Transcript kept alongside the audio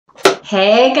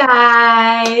Hey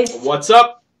guys. What's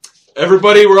up,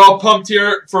 everybody? We're all pumped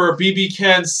here for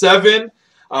BBCAN7.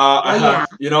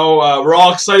 We're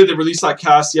all excited. They released that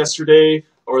cast yesterday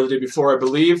or the day before, I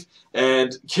believe.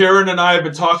 And Karen and I have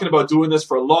been talking about doing this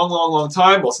for a long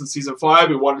time. Well, since season 5,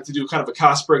 we wanted to do kind of a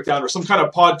cast breakdown or some kind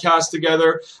of podcast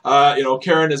together.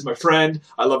 Karen is my friend.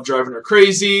 I love driving her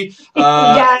crazy. He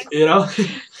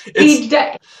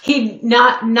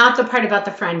not the part about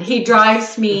the friend. He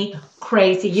drives me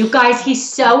crazy. You guys,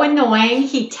 he's so annoying.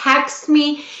 He texts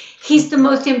me. He's the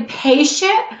most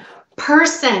impatient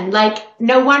person. Like,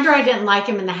 no wonder I didn't like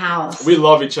him in the house. We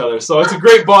love each other, so it's a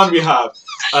great bond we have.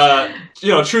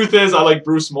 Truth is, I like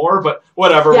Bruce more, but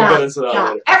whatever. We'll get into that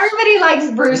later. Everybody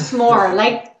likes Bruce more.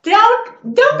 Like,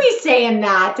 don't be saying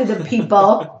that to the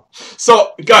people.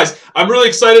 So, guys, I'm really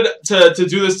excited to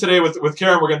do this today with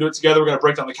Karen. We're going to do it together. We're going to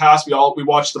break down the cast. We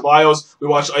watched the bios. We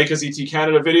watched Ika's ET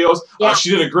Canada videos. Yeah.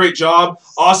 She did a great job.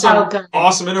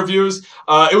 Awesome interviews.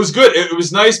 It was good. It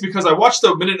was nice because I watched the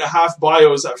 1.5-minute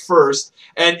bios at first,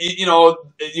 and,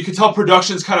 you could tell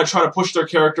production's kind of trying to push their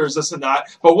characters, this and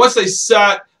that. But once they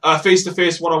sat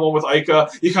face-to-face, one-on-one with Ika,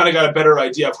 you kind of got a better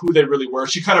idea of who they really were.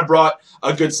 She kind of brought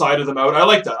a good side of them out. I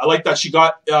like that. I like that she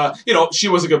got, she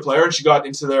was a good player, and she got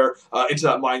into that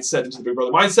mindset, into the Big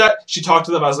Brother mindset. She talked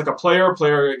to them as like a player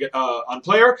on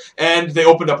player, and they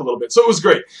opened up a little bit. So it was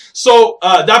great. So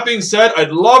that being said,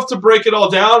 I'd love to break it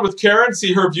all down with Karen,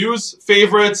 see her views,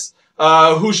 favorites,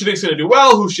 who she thinks is going to do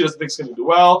well, who she doesn't think is going to do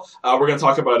well. We're going to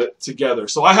talk about it together.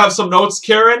 So I have some notes.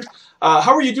 Karen,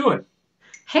 how are you doing?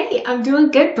 Hey, I'm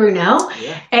doing good, Bruno.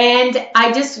 Yeah. And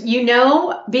I just,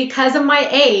 because of my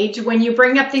age, when you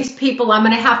bring up these people, I'm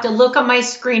going to have to look on my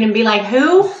screen and be like,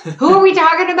 who? Who are we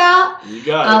talking about? You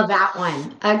got it. Oh, that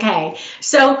one. Okay.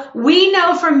 So we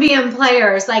know from being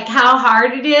players, like how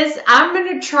hard it is. I'm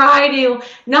going to try to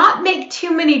not make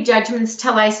too many judgments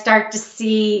till I start to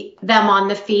see them on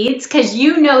the feeds, because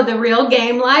the real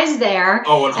game lies there.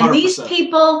 Oh, 100%. And these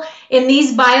people in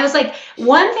these bios, like,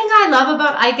 one thing I love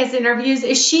about Ika's interviews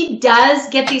is she does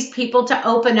get these people to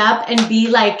open up and be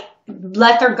like,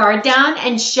 let their guard down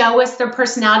and show us their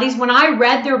personalities. When I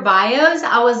read their bios,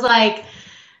 I was like,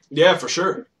 yeah, for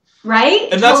sure.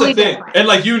 Right? And that's the thing. Different. And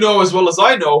like as well as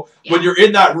I know, when you're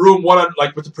in that room,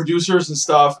 with the producers and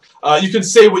stuff, you can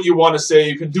say what you want to say.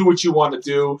 You can do what you want to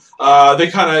do.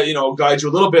 They kind of, guide you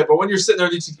a little bit. But when you're sitting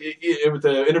there with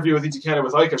the interview with ET Canada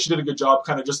with Ika, she did a good job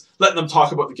kind of just letting them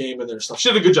talk about the game and their stuff. She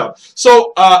did a good job.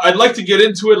 So I'd like to get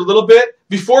into it a little bit.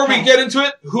 Before we get into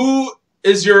it,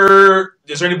 is there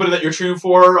anybody that you're cheering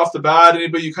for off the bat?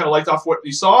 Anybody you kind of liked off what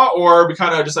you saw? Or are we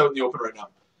kind of just out in the open right now?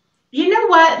 You know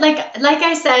what? Like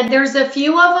I said, there's a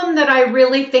few of them that I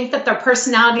really think that their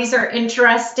personalities are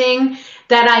interesting,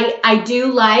 that I do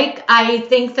like. I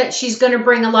think that she's going to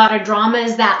bring a lot of drama.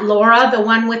 Is that Laura, the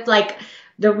one with like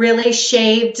the really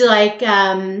shaved, like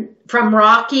from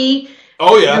Rocky?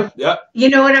 Oh, yeah. Yeah. You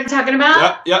know what I'm talking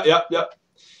about? Yeah.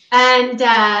 And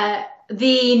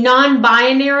the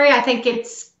non-binary, I think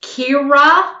it's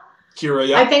Kira. Kira,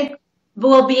 yeah. I think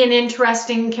will be an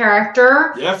interesting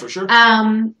character. Yeah, for sure.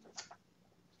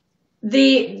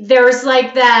 There's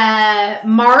like the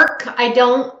Mark, I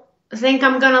don't think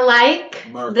I'm gonna like.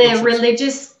 Mark, the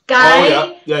religious guy.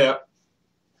 Oh,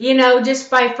 yeah. Just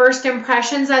by first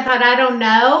impressions, I thought, I don't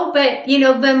know. But,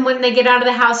 then when they get out of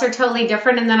the house, they're totally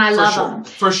different, and then I love them.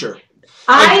 For sure.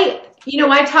 I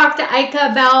talked to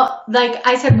Ika about, like,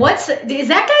 I said, is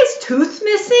that guy's tooth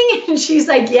missing? And she's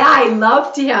like, yeah, I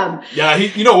loved him. Yeah,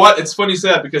 you know what? It's funny you say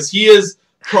that, because he is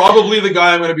probably the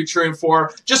guy I'm going to be cheering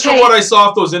for. Just from what I saw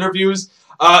of those interviews.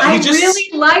 I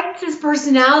really liked his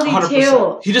personality 100%.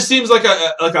 Too. He just seems like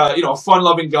a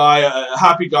fun-loving guy, a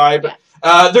happy guy. But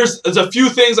there's a few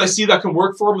things I see that can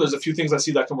work for him. There's a few things I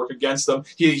see that can work against him.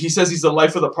 He says he's the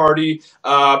life of the party.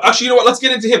 Actually, you know what? Let's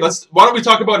get into him. Why don't we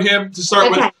talk about him to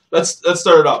start with? Let's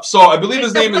start it up. So I believe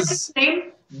his name is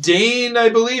Dane. I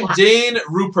believe Dane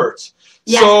Rupert.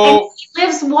 Yes, and he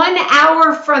lives 1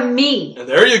 hour from me. And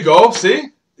there you go. See,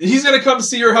 he's gonna come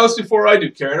see your house before I do,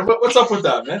 Karen. What's up with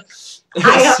that, man?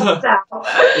 I hope so.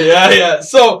 Yeah.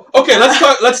 So okay,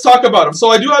 let's talk about him. So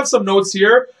I do have some notes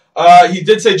here. He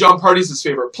did say John Party's his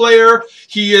favorite player.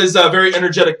 He is a very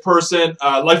energetic person,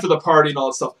 life of the party and all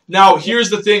that stuff. Now, here's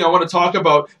the thing I want to talk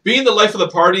about. Being the life of the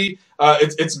party,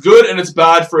 it's good and it's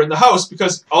bad for in the house,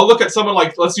 because I'll look at someone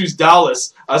like, let's use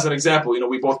Dallas as an example.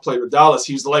 We both played with Dallas.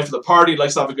 He's the life of the party,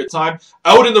 likes to have a good time.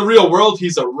 Out in the real world,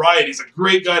 he's a riot. He's a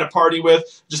great guy to party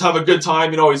with, just have a good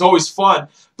time. He's always fun.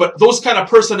 But those kind of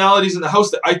personalities in the house,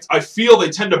 that I feel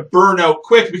they tend to burn out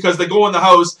quick because they go in the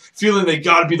house feeling they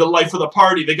got to be the life of the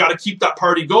party. They got to keep that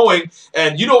party going.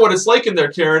 And you know what it's like in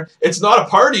there, Karen. It's not a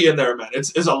party in there, man.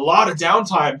 It's a lot of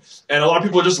downtime. And a lot of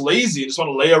people are just lazy and just want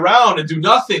to lay around and do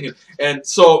nothing. And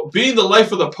so being the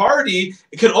life of the party,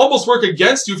 it can almost work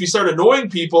against you if you start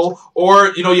annoying people,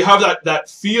 or, you know, you have that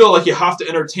feel like you have to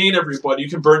entertain everybody. You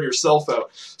can burn yourself out.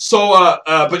 So,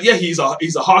 but yeah, he's a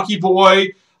hockey boy.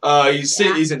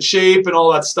 He's in shape and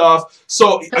all that stuff.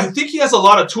 So I think he has a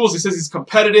lot of tools. He says he's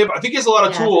competitive. I think he has a lot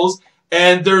of tools.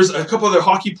 And there's a couple other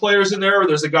hockey players in there.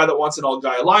 There's a guy that wants an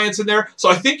all-guy alliance in there. So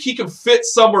I think he can fit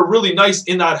somewhere really nice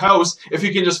in that house if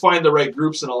he can just find the right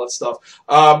groups and all that stuff.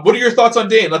 What are your thoughts on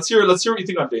Dane? Let's hear what you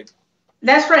think on Dane.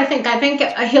 That's what I think. I think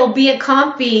he'll be a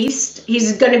comp beast.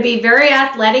 He's going to be very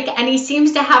athletic, and he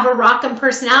seems to have a rockin'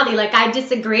 personality. Like, I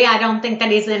disagree. I don't think that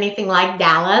he's anything like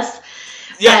Dallas.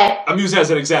 Yeah, I'm using it as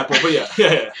an example, but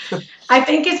yeah. I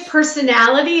think his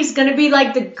personality is going to be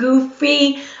like the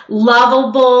goofy,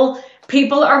 lovable.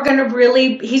 People are going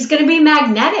to he's going to be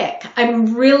magnetic.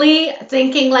 I'm really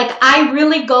thinking, like, I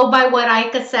really go by what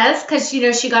Ika says, because, you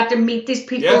know, she got to meet these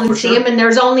people and see them, and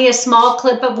there's only a small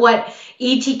clip of what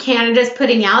ET Canada's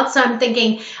putting out. So I'm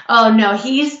thinking, oh no,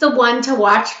 he's the one to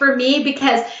watch for me,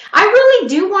 because I really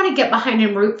do want to get behind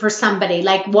and root for somebody,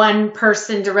 like one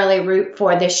person to really root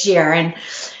for this year. And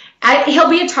he'll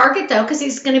be a target though, because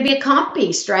he's going to be a comp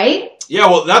beast, right? Yeah,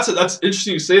 well, that's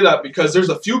interesting you say that, because there's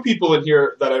a few people in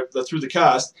here that through the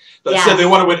cast that said they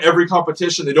want to win every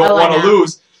competition. They don't want to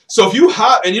lose. So if you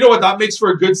have, and you know what, that makes for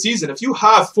a good season. If you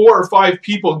have 4 or 5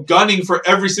 people gunning for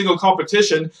every single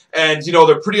competition, and, you know,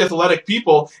 they're pretty athletic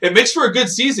people, it makes for a good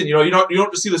season. You know, you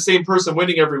don't just see the same person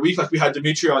winning every week, like we had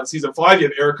Dimitri on season 5. You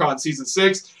have Erica on season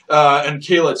 6, and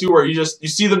Kayla too, where you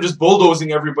see them just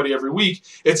bulldozing everybody every week.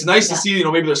 It's nice to see, you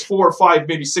know, maybe there's 4 or 5,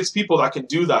 maybe 6 people that can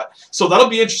do that. So that'll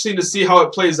be interesting to see how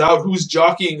it plays out. Who's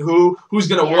jockeying who's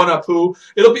going to one up who.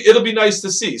 It'll be nice to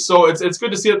see. So it's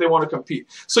good to see that they want to compete.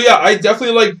 So yeah, I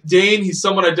definitely like Dane. He's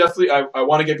someone I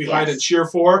want to get behind and cheer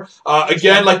for.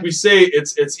 Again, like we say,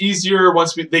 it's easier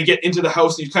once they get into the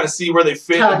house and you kind of see where they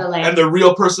fit and their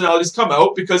real personalities come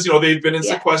out, because, you know, they've been in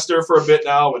sequester for a bit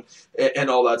now and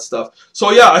all that stuff. So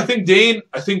yeah, I think Dane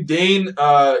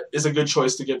is a good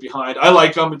choice to get behind. I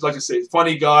like him. Like I say,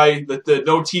 funny guy, the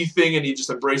no teeth thing, and he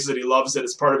just embraces it. He loves it.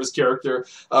 It's part of his character.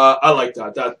 I like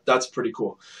that. That's pretty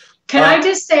cool. Can I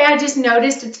just say, I just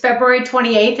noticed it's February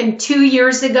 28th, and 2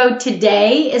 years ago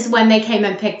today is when they came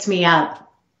and picked me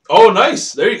up. Oh,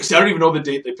 nice. There you see, I don't even know the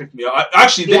date they picked me up.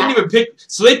 Actually, they didn't even pick.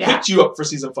 So they picked you up for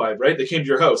season 5, right? They came to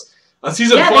your house. On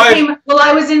season 5. Well,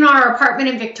 I was in our apartment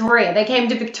in Victoria. They came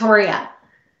to Victoria.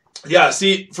 Yeah,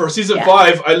 see, for season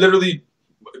 5, I literally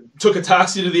took a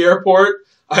taxi to the airport.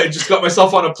 I just got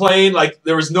myself on a plane. Like,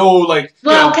 there was no, like...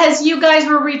 Well, because you guys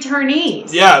were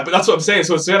returnees. Yeah, but that's what I'm saying.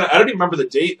 So it's I don't even remember the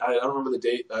date. I don't remember the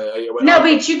date.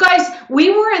 But you guys...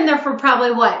 We were in there for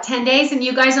probably, 10 days? And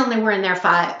you guys only were in there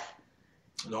 5.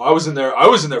 No, I was in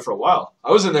there for a while.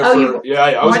 I was in there for...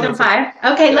 I was more than 5?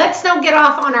 Okay, let's don't get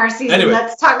off on our season. Anyway,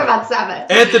 let's talk about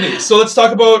 7. Anthony. So let's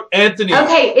talk about Anthony.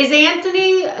 Okay, is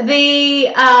Anthony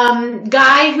the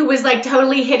guy who was, like,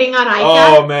 totally hitting on Ika?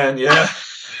 Oh, man, yeah.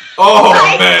 Oh,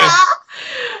 man.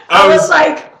 I was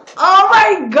like, oh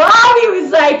my God. He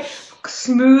was like,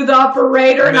 smooth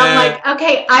operator. And I'm like,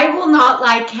 okay, I will not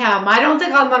like him. I don't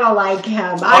think I'm going to like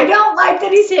him. I don't like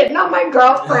that he's hitting on my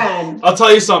girlfriend. I'll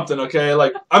tell you something, okay?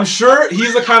 Like, I'm sure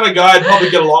he's the kind of guy I'd probably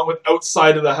get along with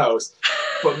outside of the house.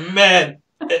 But, man,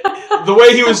 the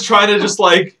way he was trying to just,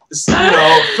 like, you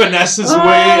know, finesse his way,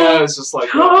 I was just like...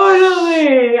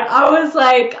 Totally. I was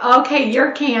like, okay,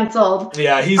 you're canceled.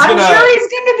 Yeah, I'm sure he's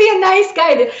going to be a nice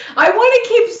guy. I want to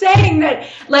keep saying that,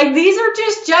 like, these are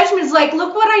just judgments. Like,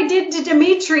 look what I did to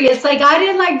Dimitri. It's like, I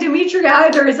didn't like Dimitri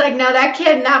either. It's like, now that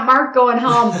kid and that Mark going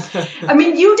home. I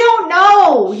mean, you don't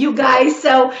know, you guys.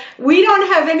 So we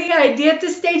don't have any idea at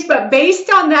this stage. But based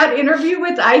on that interview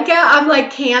with Ika, I'm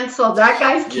like, canceled. That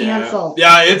guy's canceled.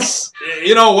 Yeah, it's,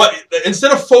 you know what,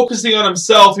 instead of focusing on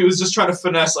himself, he was just trying to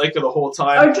finesse Ika the whole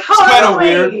time. Oh, totally. It's kind of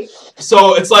weird.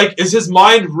 So it's like, is his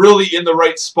mind really in the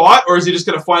right spot, or is he just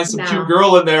going to find some cute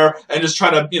girl in there and just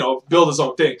trying to, you know, build his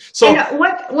own thing? So and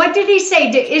what did he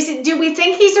say? Do we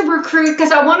think he's a recruit?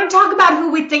 Because I want to talk about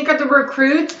who we think are the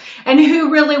recruits and who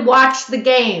really watch the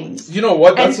games. You know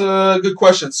what? That's a good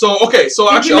question. So okay,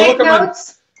 so actually, I'll look at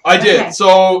notes? I did. Okay.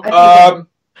 So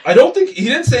I don't think he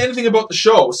didn't say anything about the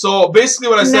show. So basically,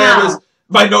 what I said was,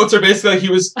 my notes are basically like he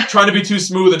was trying to be too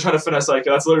smooth and trying to finesse Ika.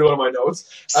 That's literally one of my notes.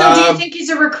 So do you think he's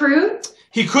a recruit?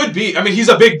 He could be. I mean, he's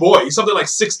a big boy. He's something like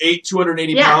 6'8",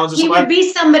 280 pounds or something. He would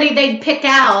be somebody they'd pick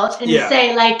out and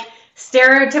say, like,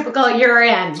 Stereotypical, you're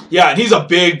in. Yeah, and he's a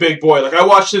big, big boy. Like, I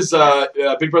watched his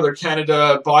Big Brother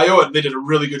Canada bio, and they did a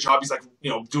really good job. He's like, you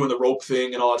know, doing the rope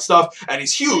thing and all that stuff, and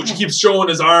he's huge. He keeps showing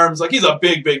his arms. Like, he's a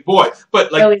big, big boy.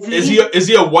 But like, is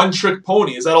he a one-trick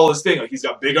pony? Is that all his thing? Like, he's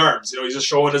got big arms. You know, he's just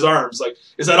showing his arms. Like,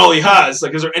 is that all he has?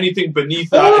 Like, is there anything beneath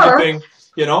that? Or, anything?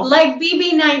 You know? Like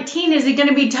BB19, is he going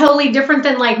to be totally different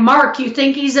than like Mark? You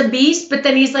think he's a beast, but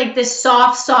then he's like this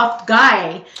soft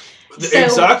guy. So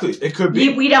exactly. It could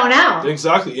be. We don't know.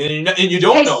 Exactly. And you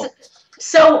don't know.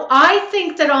 So I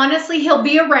think that honestly he'll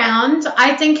be around.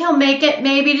 I think he'll make it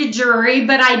maybe to jury,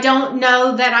 but I don't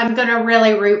know that I'm going to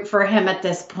really root for him at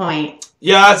this point.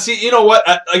 Yeah, see, you know what?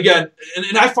 Again,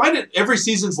 and I find it every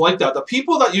season's like that. The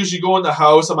people that usually go in the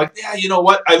house, I'm like, yeah, you know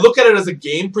what? I look at it as a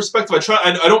game perspective.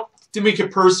 I don't to make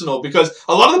it personal, because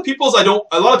a lot of the people I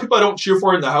don't cheer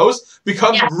for in the house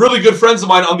become really good friends of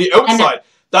mine on the outside.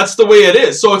 That's the way it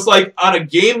is. So it's like on a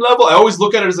game level, I always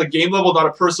look at it as a game level, not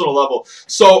a personal level.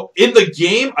 So in the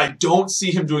game, I don't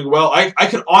see him doing well. I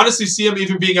can honestly see him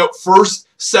even being out first,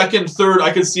 second, third.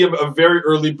 I can see him a very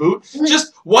early boot.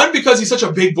 Just one, because he's such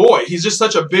a big boy. He's just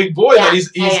such a big boy that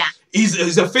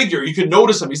he's a figure. You can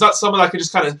notice him. He's not someone that can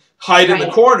just kind of hide in the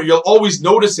corner. You'll always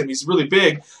notice him. He's really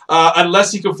big.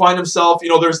 Unless he can find himself, you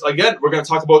know, there's, again, we're going to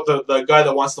talk about the guy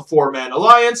that wants the 4-man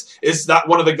alliance. Is that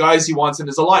one of the guys he wants in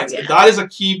his alliance? And that is a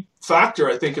key factor,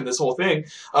 I think, in this whole thing.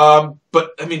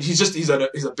 But I mean, he's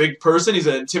a big person. He's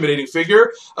an intimidating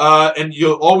figure, and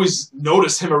you'll always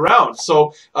notice him around.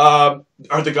 So,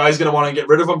 are the guys going to want to get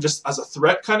rid of him just as a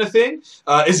threat kind of thing?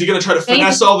 Is he going to try to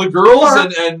finesse all the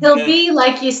girls? And he'll be,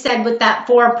 like you said, with that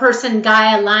 4-person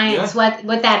guy alliance,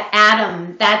 with that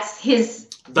Adam. That's his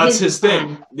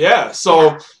thing. Yeah.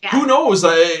 So who knows?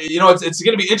 You know, it's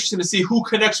going to be interesting to see who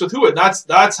connects with who, and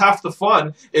that's half the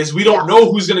fun. Is we don't know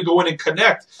who's going to go in and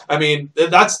connect. I mean,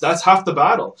 that's half the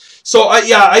battle. So I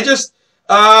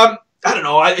don't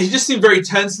know. He just seemed very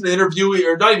tense in the interview,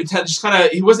 or not even tense. Just kind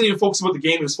of, he wasn't even focusing about the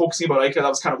game. He was focusing about Ika. That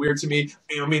was kind of weird to me.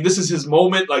 You know, I mean, this is his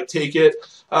moment. Like, take it.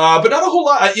 But not a whole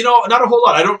lot. You know, not a whole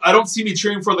lot. I don't see me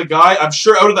cheering for the guy. I'm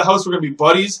sure out of the house we're gonna be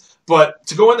buddies. But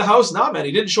to go in the house, nah, man.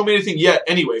 He didn't show me anything yet.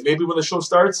 Anyway, maybe when the show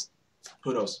starts,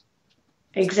 who knows?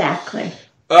 Exactly.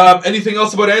 Anything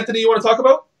else about Anthony you want to talk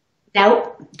about?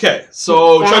 Nope. Okay,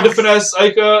 so tried to finesse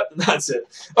Ika. That's it.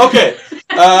 Okay.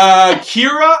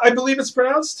 Kira, I believe it's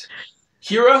pronounced.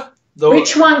 Kira?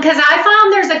 Which one? Because I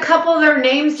found there's a couple of their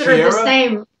names that are the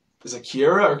same. Is it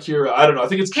Kiera or Kira? I don't know. I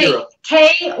think it's Kira.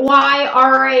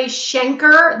 Kyra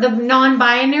Schenker, the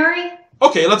non-binary.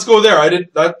 Okay, let's go there.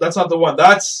 That's not the one.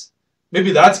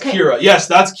 Maybe that's Kira. Yes,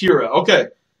 that's Kira. Okay.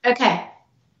 Okay.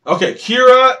 Okay,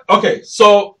 Kira. Okay,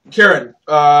 so Karen,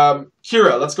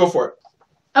 Kira, let's go for it.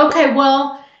 Okay,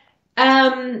 well,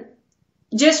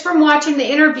 just from watching the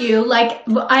interview, like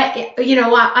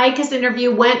Ika's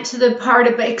interview went to the part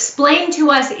of explain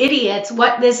to us idiots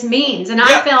what this means, and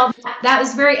I felt that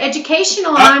was very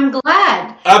educational, and I'm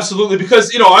glad. Absolutely,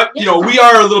 because we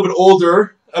are a little bit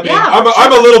older. I mean,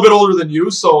 I'm a little bit older than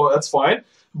you, so that's fine.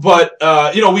 But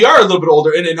we are a little bit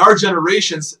older, and in our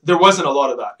generations, there wasn't a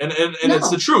lot of that, and it's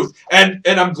the truth. And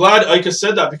I'm glad Ika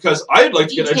said that, because I'd like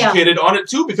to get educated on it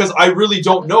too, because I really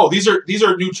don't know. These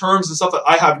are new terms and stuff that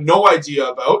I have no idea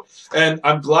about, and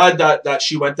I'm glad that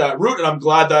she went that route, and I'm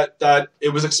glad that it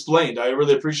was explained. I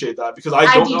really appreciate that, because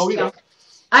I don't know either.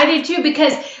 I did too,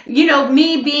 because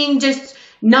me being just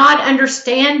not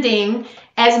understanding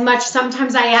as much,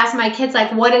 sometimes I ask my kids,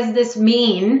 like, what does this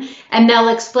mean? And they'll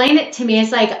explain it to me.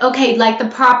 It's like, okay, like the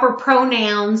proper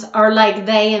pronouns are like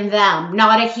they and them,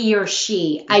 not a he or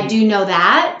she. I do know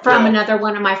that from another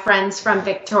one of my friends from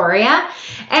Victoria.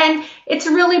 And it's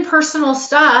really personal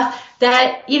stuff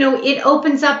that, it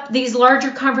opens up these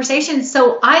larger conversations.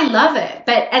 So I love it.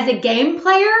 But as a game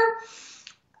player,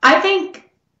 I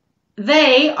think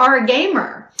they are a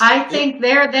gamer. I think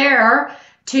they're there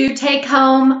to take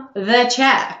home the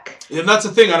check. And that's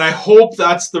the thing, and I hope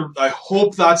that's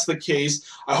the case.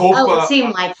 I hope it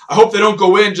seemed like I hope they don't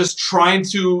go in just trying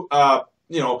to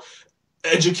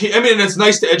educate. I mean, it's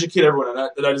nice to educate everyone, and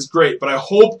that is great. But I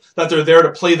hope that they're there to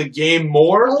play the game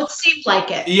more. Well, it seemed like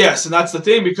it. Yes, and that's the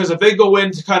thing, because if they go in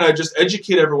to kind of just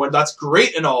educate everyone, that's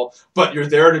great and all, but you're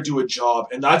there to do a job,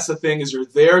 and that's the thing, is you're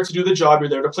there to do the job. You're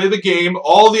there to play the game.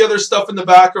 All the other stuff in the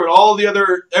background,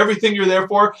 everything you're there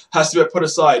for has to be put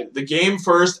aside. The game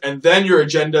first, and then your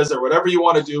agendas or whatever you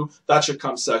want to do, that should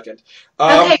come second.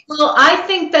 Okay, well, I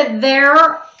think that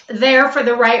they're there for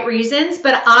the right reasons,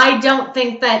 but I don't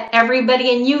think that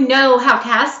everybody, and how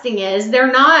casting is,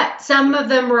 they're not, some of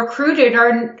them recruited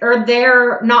or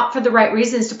they're not for the right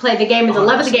reasons to play the game and the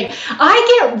love of the game.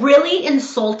 I get really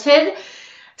insulted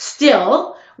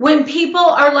still when people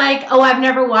are like, oh, I've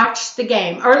never watched the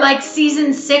game, or like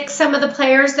season 6, some of the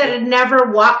players that had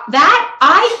never watched that,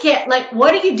 I get like,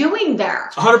 what are you doing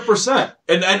there? 100%.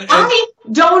 And I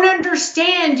don't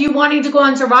understand you wanting to go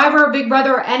on Survivor or Big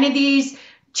Brother or any of these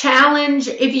challenge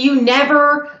if you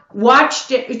never watched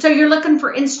it. So you're looking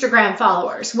for Instagram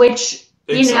followers, which,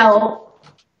 you know,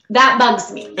 that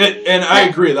bugs me. And I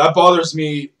agree. That bothers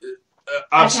me.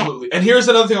 Absolutely. Okay. And here's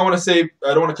another thing I want to say.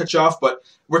 I don't want to cut you off, but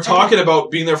we're talking about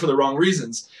being there for the wrong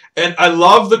reasons. And I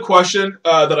love the question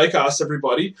that Ika asked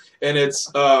everybody. And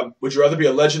it's, would you rather be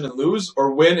a legend and lose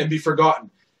or win and be forgotten?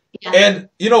 Yeah. And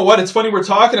you know what? It's funny we're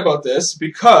talking about this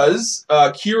because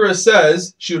Kira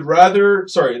says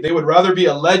they would rather be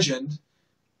a legend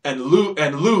and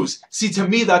lose. See, to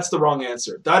me, that's the wrong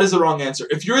answer. That is the wrong answer.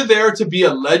 If you're there to be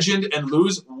a legend and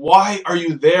lose, why are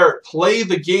you there? Play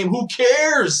the game. Who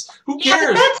cares? Who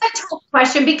cares? Yeah, that's a tough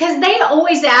question because they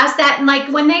always ask that. And like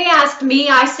when they asked me,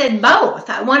 I said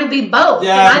both. I want to be both.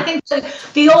 Yeah. And I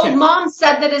think the old mom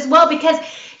said that as well because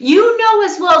you know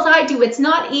as well as I do, it's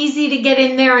not easy to get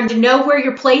in there and to know where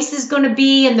your place is going to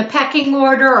be in the pecking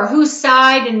order or whose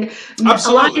side, and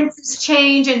alliances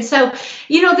change. And so,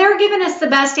 you know, they're giving us the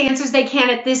best answers they can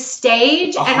at this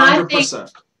stage.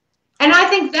 100%. And I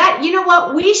think that, you know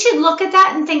what, we should look at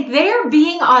that and think they're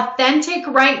being authentic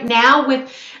right now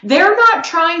they're not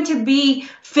trying to be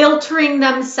filtering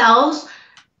themselves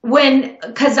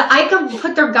because I could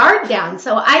put their guard down.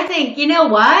 So I think, you know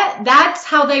what, that's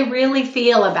how they really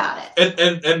feel about it.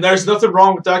 And there's nothing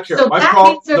wrong with that, Karen. So that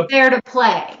means they're there to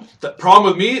play. The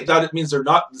problem with me, that it means they're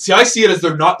not. See, I see it as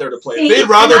they're not there to play. If they'd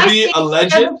rather be a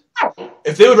legend,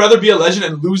 if they would rather be a legend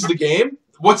and lose the game,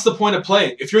 what's the point of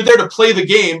playing? If you're there to play the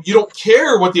game, you don't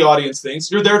care what the audience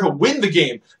thinks. You're there to win the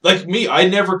game. Like me, I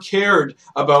never cared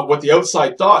about what the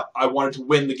outside thought. I wanted to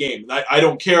win the game. I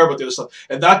don't care about the other stuff.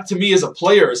 And that, to me, as a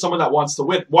player, as someone that wants to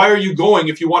win, why are you going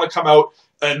if you want to come out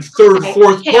in third,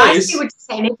 fourth place? I see what you're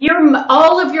saying. If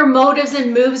all of your motives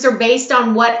and moves are based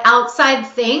on what outside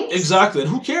thinks. Exactly. And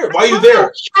who cares? Why are you there?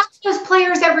 We have those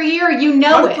players every year. You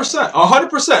know 100%.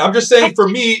 100%. I'm just saying for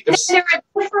me. If they're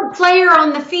a different player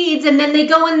on the feeds and then they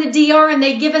go in the DR and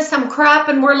they give us some crap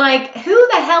and we're like, who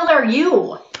the hell are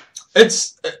you?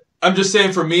 I'm just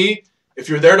saying for me, if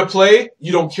you're there to play,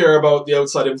 you don't care about the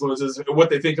outside influences, what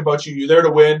they think about you. You're there to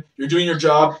win. You're doing your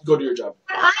job. Go do your job.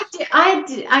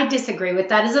 I disagree with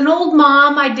that. As an old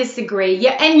mom, I disagree.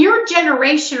 Yeah, and your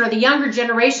generation or the younger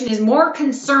generation is more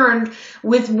concerned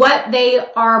with what they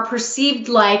are perceived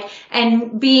like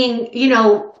and being, you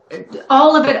know,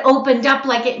 all of it opened up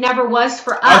like it never was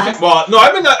for us.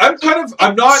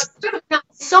 I'm not.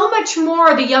 So much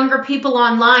more the younger people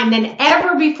online than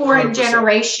ever before 100%. In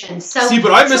generations. So see,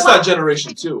 but I miss that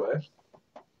generation too, eh?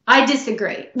 I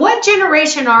disagree. What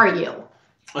generation are you?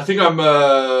 I think I'm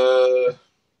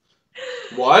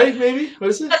Y, maybe? What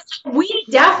is it? We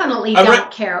definitely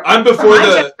don't care. I'm before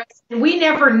we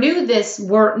never knew this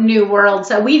new world,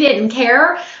 so we didn't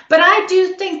care. But I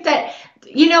do think that,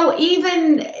 you know,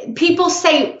 even people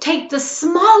say take the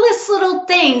smallest little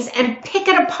things and pick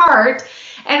it apart.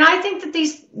 And I think that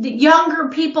the younger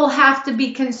people have to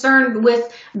be concerned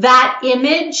with that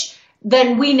image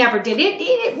than we never did.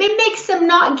 It makes them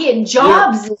not get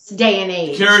jobs this day and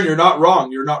age. Karen, you're not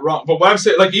wrong. You're not wrong. But what I'm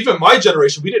saying, like even my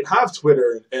generation, we didn't have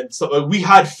Twitter and stuff. Like, we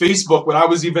had Facebook when I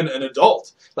was even an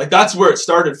adult. Like that's where it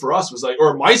started for us. Was like,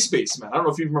 or MySpace, man. I don't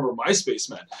know if you remember MySpace,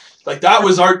 man. Like that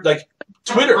was our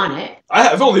Twitter. On it.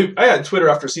 I had Twitter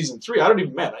after season 3. I don't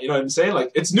even, man. You know what I'm saying?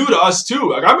 Like it's new to us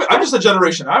too. Like I'm just a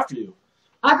generation after you.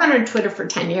 I've been on Twitter for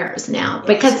 10 years now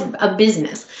because of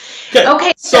business.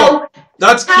 Okay, so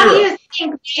that's how do you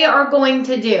think they are going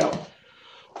to do?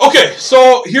 Okay,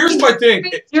 so here's my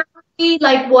thing.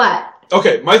 Like what?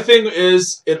 Okay, my thing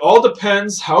is it all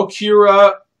depends how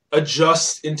Kira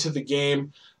adjusts into the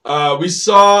game. We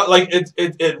saw, like,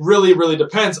 it really, really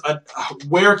depends on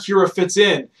where Kira fits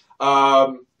in.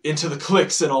 Into the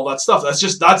cliques and all that stuff. That's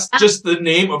just the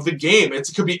name of the game. It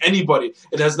could be anybody.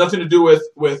 It has nothing to do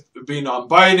with being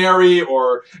non-binary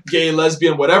or gay,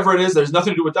 lesbian, whatever it is. There's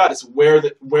nothing to do with that. It's where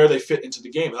they fit into the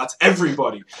game. That's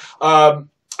everybody.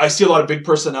 I see a lot of big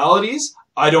personalities.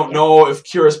 I don't know if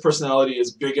Kira's personality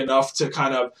is big enough to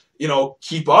kind of, you know,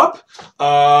 keep up.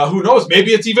 Who knows?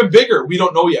 Maybe it's even bigger. We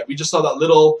don't know yet. We just saw that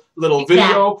little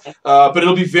video. But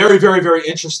it'll be very, very, very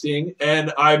interesting.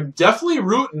 And I'm definitely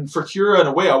rooting for Kira in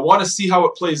a way. I want to see how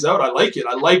it plays out. I like it.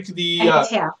 I like the...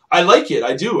 I like it.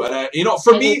 I do. And, you know,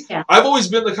 for me, I've always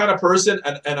been the kind of person,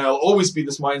 and I'll always be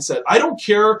this mindset. I don't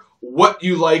care what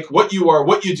you like, what you are,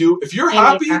 what you do. If you're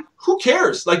happy, who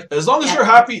cares? Like, as long as you're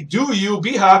happy, do you,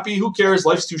 be happy. Who cares?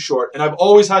 Life's too short. And I've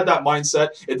always had that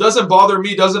mindset. It doesn't bother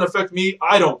me, doesn't affect me.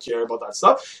 I don't care about that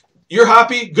stuff. You're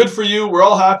happy, good for you. We're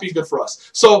all happy, good for us.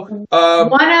 So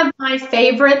one of my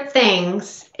favorite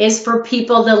things is for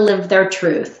people to live their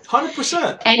truth.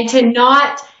 100%. And to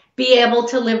not be able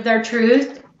to live their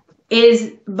truth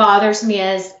bothers me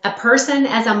as a person,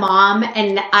 as a mom,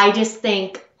 and I just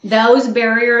think those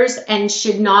barriers and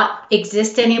should not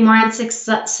exist anymore in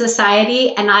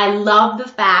society. And I love the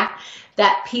fact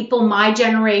that people my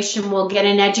generation will get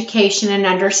an education and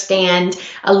understand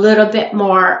a little bit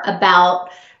more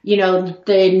about, you know,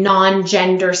 the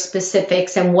non-gender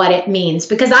specifics and what it means.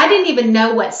 Because I didn't even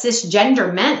know what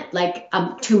cisgender meant like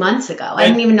 2 months ago. I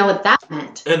didn't even know what that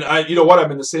meant. And you know what? I'm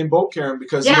in the same boat, Karen,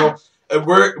 because, you know,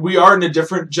 we are in a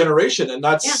different generation, and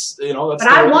that's, you know, that's.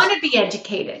 But I want to be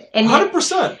educated, and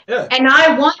 100%, yeah. And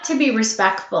I want to be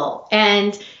respectful,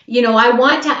 and you know, I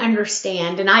want to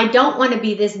understand, and I don't want to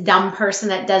be this dumb person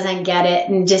that doesn't get it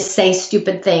and just say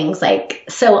stupid things. Like,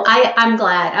 so I'm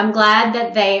glad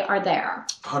that they are there.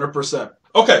 100%.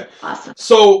 Okay. Awesome.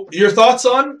 So your thoughts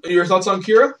on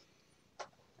Kira?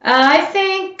 I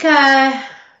think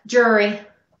jury.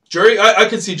 Jury. I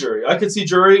could see jury. I could see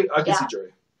jury. I could see jury.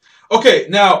 Okay,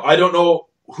 now, I don't know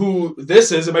who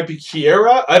this is. It might be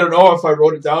Kiera. I don't know if I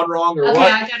wrote it down wrong or what.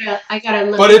 I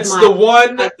gotta look. But it's the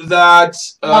one that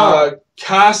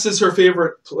Cass is her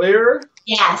favorite player.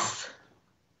 Yes.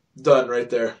 Done right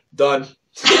there. Done.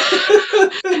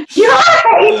 You're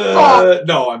hateful.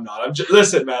 No, I'm not. I'm just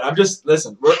listen, man.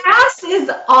 Listen. Cass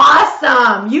is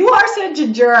awesome. You are such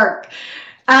a jerk.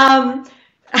 I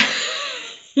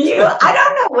don't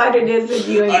know what it is with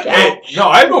you and Cass. No,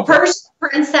 I have no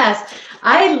princess.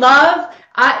 I love,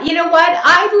 you know what?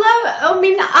 I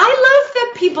love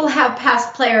that people have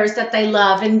past players that they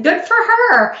love, and good for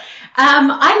her.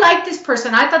 I like this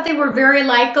person. I thought they were very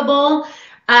likable.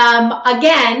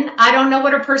 Again, I don't know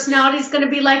what her personality is going to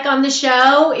be like on the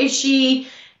show. Is she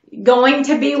going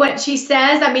to be what she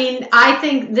says? I mean, I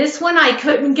think this one I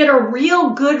couldn't get a real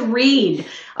good read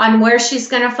on where she's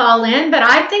going to fall in, but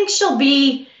I think she'll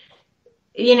be,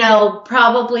 you know,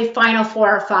 probably final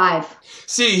 4 or 5.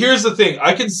 See, here's the thing.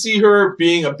 I can see her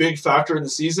being a big factor in the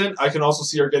season. I can also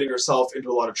see her getting herself into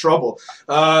a lot of trouble.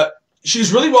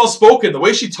 She's really well spoken. The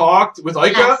way she talked with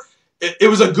Ika, it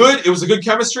was a good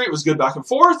chemistry. It was good back and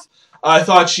forth. I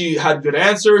thought she had good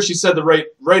answers. She said the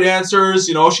right answers.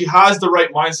 You know, she has the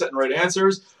right mindset and right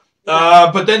answers.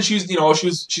 But then she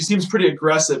seems pretty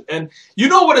aggressive, and you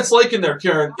know what it's like in there,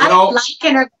 Karen. You know, I like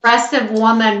an aggressive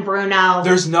woman, Bruno.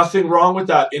 There's nothing wrong with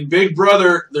that. In Big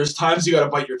Brother, there's times you got to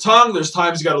bite your tongue. There's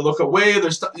times you got to look away.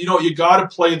 You got to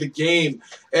play the game,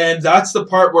 and that's the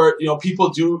part where people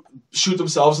do shoot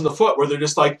themselves in the foot, where they're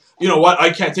just like, you know what,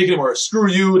 I can't take it anymore. Screw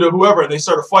you to whoever, and they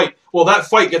start a fight. Well, that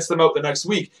fight gets them out the next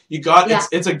week.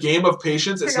 It's a game of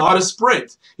patience. It's not a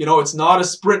sprint. You know, it's not a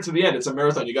sprint to the end. It's a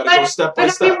marathon. You got to go step by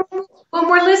step. When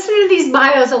we're listening to these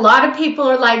bios, a lot of people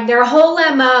are like, their whole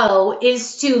MO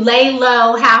is to lay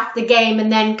low half the game and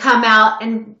then come out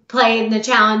and play in the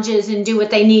challenges and do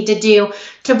what they need to do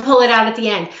to pull it out at the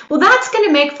end. Well, that's going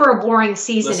to make for a boring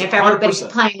season if everybody's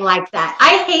 100%. Playing like that.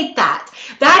 I hate that.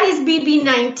 That is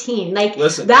BB19. Like,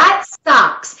 that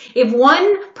sucks. If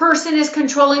one person is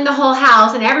controlling the whole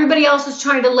house and everybody else is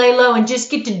trying to lay low and just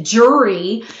get to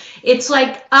jury, it's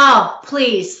like, oh,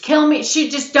 please, kill me.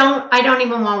 I don't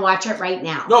even want to watch it right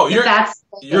now. No, you're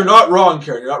not wrong,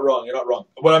 Karen. You're not wrong. You're not wrong.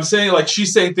 What I'm saying, like,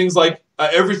 she's saying things like,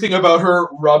 everything about her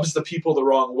rubs the people the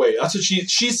wrong way. That's what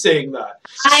she's saying that.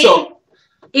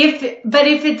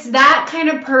 If it's that kind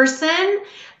of person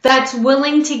that's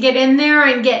willing to get in there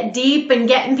and get deep and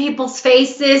get in people's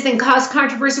faces and cause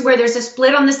controversy where there's a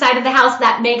split on the side of the house,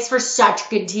 that makes for such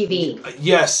good TV.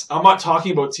 Yes, I'm not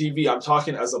talking about TV. I'm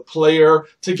talking as a player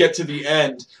to get to the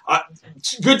end.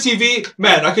 Good TV,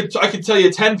 man, I could tell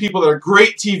you 10 people that are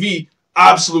great TV,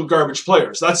 absolute garbage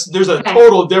players. There's a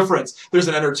total difference. There's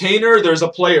an entertainer, there's a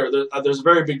player. There's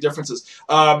very big differences.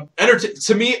 To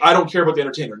me, I don't care about the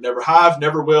entertainer. Never have,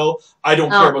 never will. I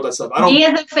don't care about that stuff. Me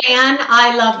as a fan,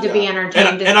 I love to be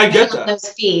entertained. And I get that. Those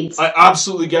feeds. I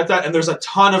absolutely get that. And there's a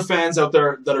ton of fans out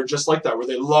there that are just like that, where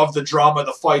they love the drama,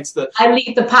 the fights. I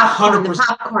leave the popcorn.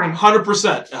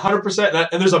 100%.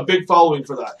 And there's a big following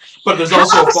for that. But there's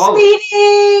also a following.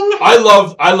 Meeting. I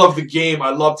love the game.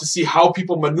 I love to see how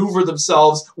people maneuver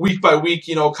themselves week by week,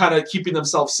 kind of keeping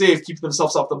themselves safe, keeping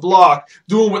themselves off the block,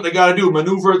 doing what they got to do,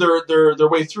 maneuver their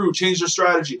way through, change their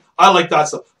strategy. I like that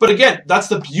stuff. But again, that's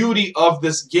the beauty of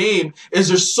this game, is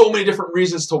there's so many different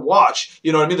reasons to watch.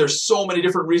 You know what I mean? There's so many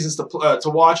different reasons to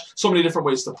watch, so many different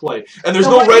ways to play. And there's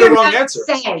no right or wrong answer.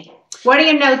 What do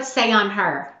your notes say on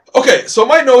her? Okay, so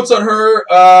my notes on her,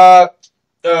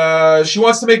 she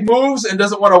wants to make moves and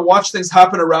doesn't want to watch things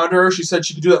happen around her. She said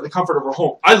she could do that in the comfort of her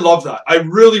home. I love that. I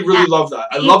really, really love that.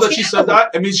 I love that she said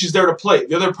that. It means she's there to play.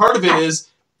 The other part of it is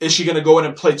she going to go in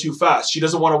and play too fast? She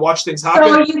doesn't want to watch things happen.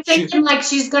 So are you thinking like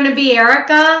she's going to be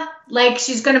Erica? Like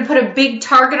she's going to put a big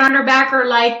target on her back, or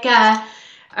like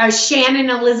Shannon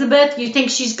Elizabeth? You think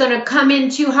she's going to come in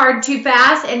too hard, too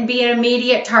fast, and be an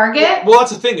immediate target? Well,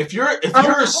 that's the thing. If you're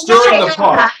stirring the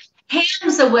pot.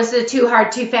 Hamza was the too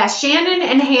hard, too fast. Shannon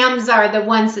and Hamza are the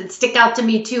ones that stick out to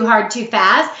me too hard, too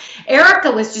fast.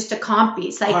 Erica was just a comp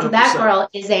beast. Like 100%. That girl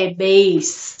is a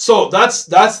beast. So that's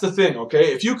the thing,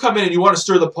 okay? If you come in and you want to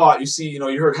stir the pot, you see,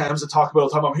 you heard Hamza talk about all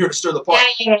the time, I'm here to stir the pot.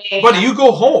 Yeah. Buddy, you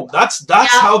go home. That's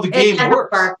how the game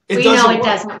works. We know it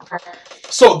doesn't work.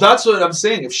 So that's what I'm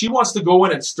saying. If she wants to go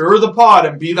in and stir the pot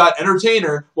and be that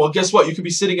entertainer, well, guess what? You could be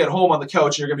sitting at home on the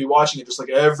couch and you're going to be watching it just like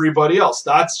everybody else.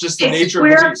 That's just the nature of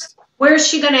the beast. Where's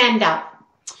she going to end up?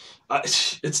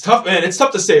 It's tough, man. It's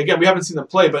tough to say. Again, we haven't seen them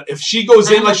play, but if she goes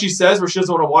in like she says, where she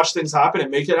doesn't want to watch things happen and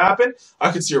make it happen,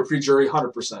 I could see her pre-jury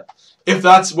 100%. If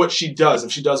that's what she does,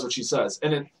 if she does what she says.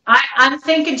 And I'm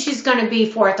thinking she's going to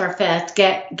be 4th or 5th,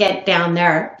 get down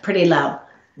there pretty low.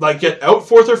 Like get out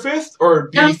 4th or 5th? Or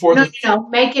be 4th? No.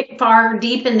 Make it far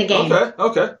deep in the game.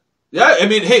 Okay. Yeah, I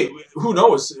mean, hey, who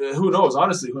knows? Who knows?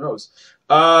 Honestly, who knows?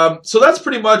 So that's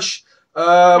pretty much...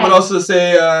 what else to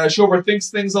say? She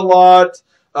overthinks things a lot.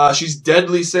 She's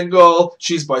deadly single.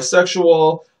 She's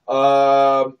bisexual.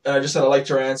 And I just said I liked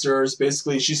her answers.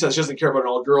 Basically, she says she doesn't care about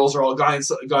all girls or all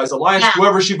guys alliance,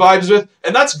 whoever she vibes with.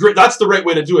 And that's great. That's the right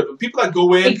way to do it. But people that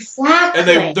go in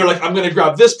and they're like, I'm going to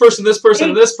grab this person, and this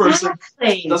person.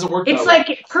 It doesn't work that way. It's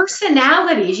like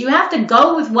personalities. You have to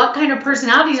go with what kind of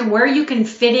personalities and where you can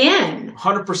fit in.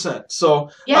 100%. So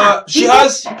she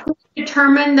has...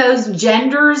 determine those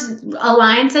genders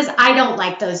alliances. I don't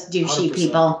like those douchey 100%.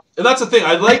 People. And that's the thing.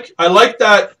 I like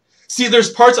that. See, there's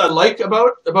parts I like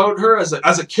about her as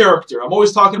a character. I'm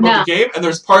always talking about the game, and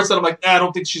there's parts that I'm like, I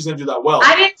don't think she's gonna do that well.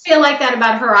 I didn't feel like that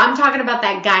about her. I'm talking about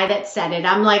that guy that said it.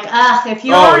 I'm like, if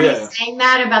you're already saying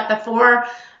that about the 4,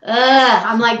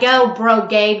 I'm like, go,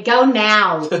 brogade, go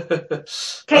now. Okay,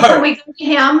 can we go to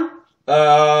him?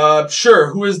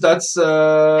 Sure. Who is that's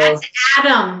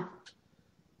Adam.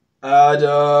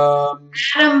 Adam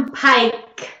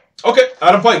Pike. Okay,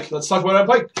 Adam Pike. Let's talk about Adam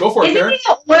Pike. Go for it, Karen. Isn't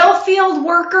he an oil field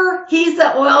worker? He's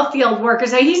the oil field worker.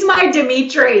 So he's my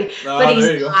Dimitri. But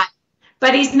he's not.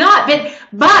 But he's not.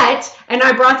 But, and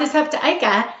I brought this up to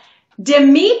Ika,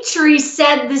 Dimitri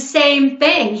said the same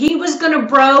thing. He was going to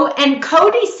bro, and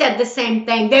Cody said the same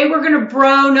thing. They were going to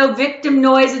bro, no victim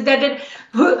noises.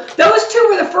 Those two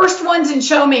were the first ones in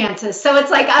showmances. So it's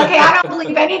like, okay, I don't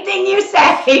believe anything you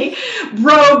say,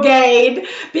 brogade,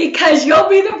 because you'll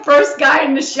be the first guy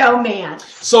in the showman.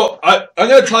 So I'm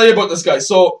going to tell you about this guy.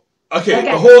 So, okay.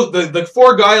 The whole, the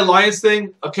 4-guy alliance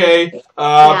thing, okay.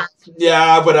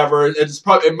 Yeah, whatever.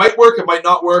 It might work, it might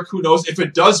not work. Who knows? If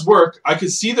it does work, I could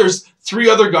see there's 3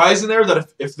 other guys in there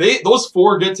that if those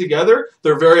 4 get together,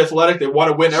 they're very athletic. They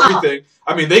want to win everything.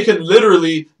 I mean, they can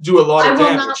literally do a lot of damage.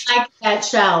 I will not like that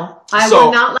show. I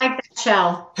will not like that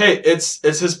show. Hey, it's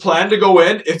his plan to go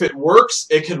in. If it works,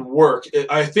 it can work.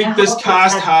 I think this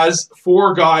cast has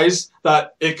 4 guys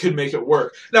that it could make it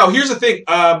work. Now, here's the thing.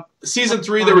 Season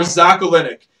 3, there was Zach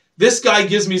Olenek. This guy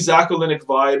gives me Zach Olenek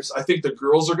vibes. I think the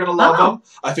girls are going to love him.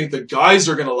 I think the guys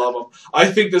are going to love him.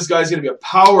 I think this guy's going to be a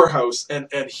powerhouse, and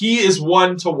he is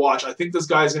one to watch. I think this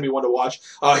guy is going to be one to watch.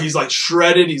 He's like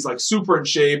shredded. He's like super in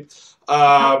shape.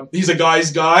 He's a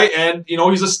guy's guy, and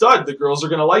he's a stud. The girls are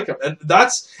gonna like him, and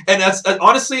that's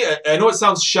honestly, I know it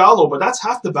sounds shallow, but that's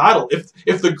half the battle.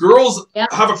 If the girls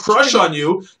have a crush on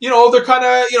you, they're kind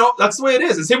of that's the way it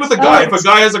is. And same with a guy. If a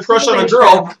guy has a crush on a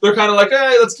girl, they're kind of like,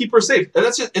 hey, let's keep her safe. And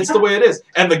that's just, it's the way it is.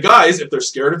 And the guys, if they're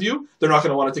scared of you, they're not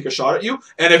gonna want to take a shot at you.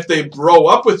 And if they bro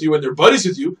up with you and they're buddies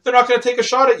with you, they're not gonna take a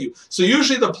shot at you. So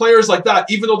usually the players like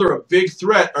that, even though they're a big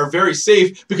threat, are very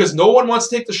safe because no one wants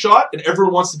to take the shot and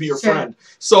everyone wants to be your friend.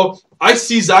 So I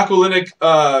see Zach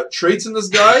Olenek traits in this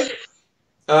guy,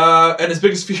 and his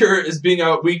biggest fear is being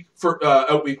out week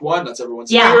 1. That's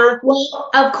everyone's fear. Well,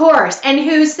 of course. And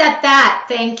who said that?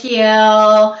 Thank you.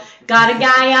 Got a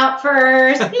guy out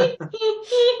first.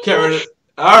 Karen.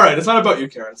 All right, it's not about you,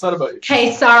 Karen. It's not about you.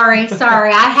 Okay, sorry.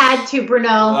 I had to, Bruno.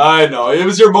 I know. It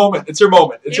was your moment. It's your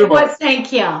moment. It's your moment.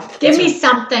 Thank you. Give me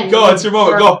something. Go. It's your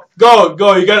moment.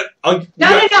 Go. You got it.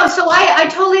 No. So I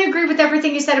totally agree with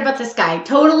everything you said about this guy.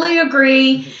 Totally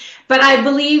agree. But I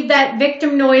believe that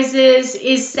Victim Noises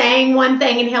is saying one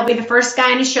thing, and he'll be the first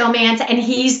guy in a showman's, and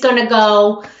he's going to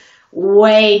go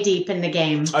way deep in the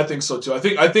game. I think so, too. I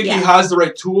think he has the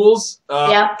right tools.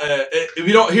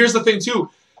 Here's the thing, too.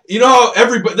 you know how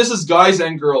everybody, this is guys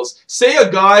and girls. Say a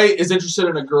guy is interested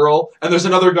in a girl, and there's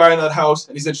another guy in that house,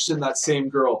 and he's interested in that same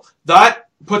girl. That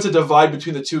puts a divide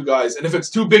between the two guys. And if it's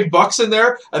two big bucks in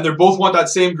there, and they both want that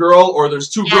same girl, or there's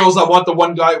two girls that want the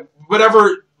one guy,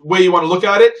 whatever way you want to look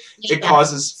at it, it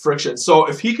causes friction. So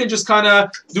if he can just kind of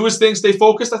do his thing, stay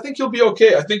focused, I think he'll be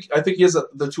okay. I think he has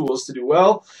the tools to do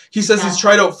well. He says he's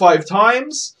tried out 5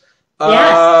 times.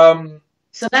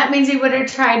 So that means he would have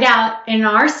tried out in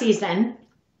our season.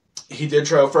 He did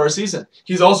try out for our season.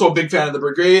 He's also a big fan of the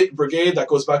brigade. That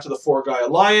goes back to the 4-guy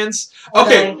alliance.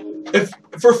 Okay, if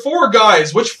for 4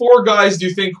 guys, which 4 guys do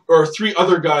you think, or 3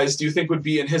 other guys do you think would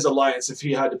be in his alliance if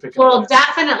he had to pick? Well,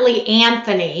 definitely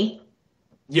Anthony.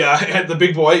 Yeah, the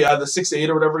big boy. Yeah, the 6'8"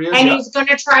 or whatever he is. And he's going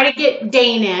to try to get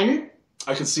Dane in.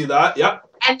 I can see that. Yep.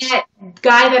 And that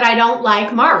guy that I don't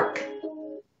like, Mark.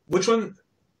 Which one?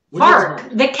 Mark,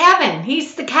 the Kevin.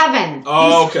 He's the Kevin.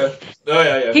 Oh, okay. Oh,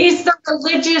 yeah. He's the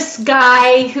religious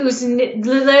guy who's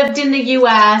lived in the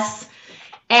U.S.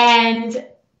 And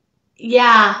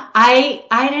yeah,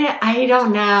 I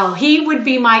don't know. He would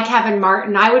be my Kevin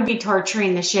Martin. I would be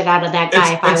torturing the shit out of that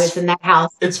guy if I was in that house.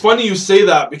 It's funny you say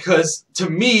that because to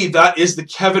me, that is the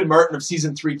Kevin Martin of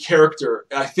season 3 character.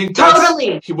 I think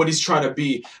that's what he's trying to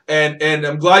be. And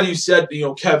I'm glad you said, you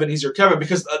know, Kevin, he's your Kevin,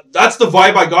 because that's the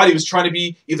vibe I got. He was trying to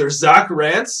be either Zach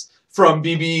Rance from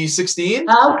BB16.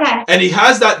 Oh, okay. And he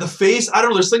has the face, I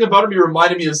don't know, there's something about him, he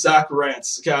reminded me of Zach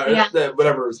Rance.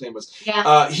 Whatever his name was. Yeah.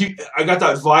 I got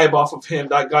that vibe off of him,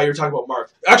 that guy you're talking about,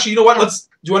 Mark. Actually, you know what? Do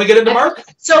you want to get into Mark?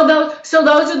 So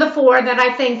those are the 4 that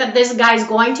I think that this guy's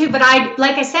going to, but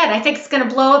like I said, I think it's going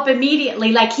to blow up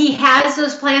immediately. Like, he has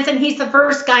those plans, and he's the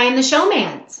first guy in the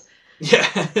showmans. Yeah,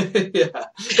 yeah,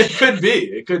 it could be.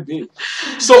 It could be.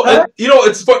 So you know,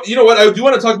 it's fun. You know what? I do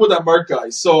want to talk about that Mark guy.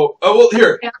 So, well,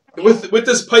 here with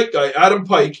this Pike guy, Adam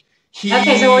Pike.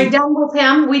 Okay, so we're done with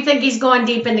him. We think he's going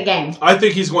deep in the game. I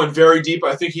think he's going very deep.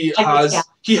 I think he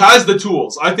has the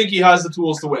tools. I think he has the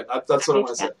tools to win. That's what I want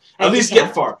to say. At least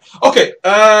get far. Okay,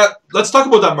 let's talk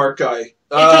about that Mark guy.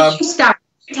 You start.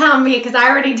 Tell me, because I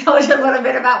already told you a little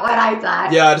bit about what I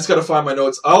thought. Yeah, I just got to find my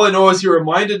notes. All I know is he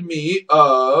reminded me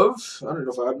of... I don't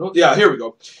know if I have notes. Yeah, here we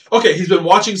go. Okay, he's been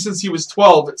watching since he was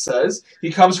 12, it says.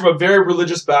 He comes from a very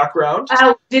religious background.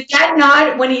 Did that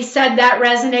not, when he said that,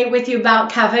 resonate with you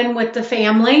about Kevin with the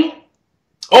family?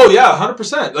 Oh, yeah,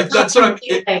 100%. Like, that's what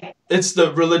it's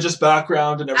the religious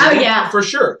background and everything. Oh, yeah. For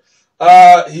sure.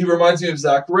 He reminds me of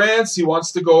Zach Rance. He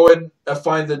wants to go and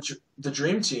find the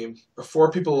dream team.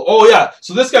 4 people. Oh, yeah.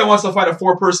 So this guy wants to find a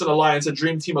 4-person alliance, a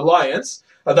dream team alliance.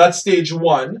 That's stage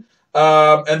 1.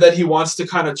 And then he wants to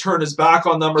kind of turn his back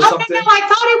on them or something. No, I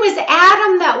thought it was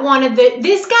Adam that wanted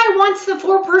this guy wants the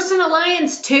 4-person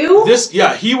alliance too?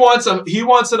 He wants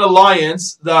an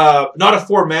alliance, not a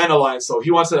 4-man alliance though.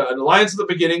 He wants an alliance at the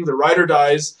beginning, the rider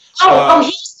dies.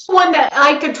 He's the one that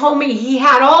Ika told me he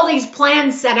had all these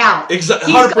plans set out.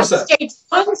 Exactly, 100%. Stage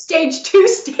 1, stage 2,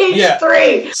 stage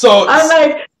 3. So I'm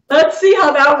like, let's see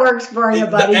how that works for you,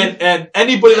 buddy. And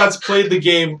anybody that's played the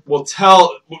game will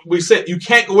tell. We said you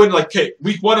can't go in like, okay,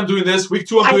 week 1 I'm doing this, week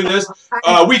 2 I'm doing this,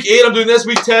 week 8 I'm doing this,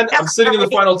 week 10 I'm sitting in the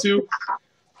final 2.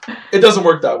 It doesn't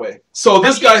work that way. So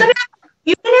this guy,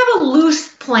 you can have a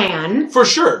loose plan for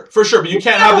sure, but you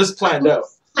can't have this planned out.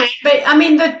 But I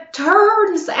mean, the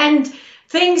turns and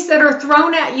things that are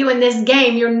thrown at you in this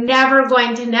game, you're never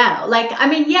going to know. Like, I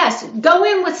mean, yes, go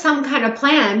in with some kind of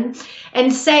plan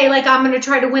and say, like, I'm going to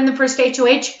try to win the first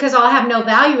HOH because I'll have no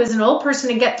value as an old person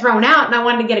and get thrown out, and I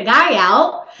wanted to get a guy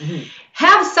out. Mm-hmm.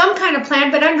 Have some kind of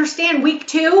plan, but understand week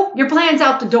 2, your plan's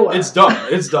out the door. It's done.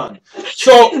 It's done.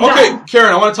 So, okay,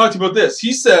 Karen, I want to talk to you about this.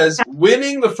 He says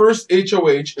winning the first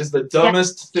HOH is the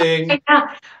dumbest thing.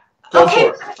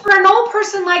 Okay, for an old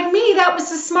person like me, that was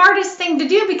the smartest thing to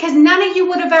do because none of you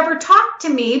would have ever talked to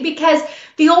me because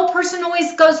the old person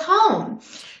always goes home.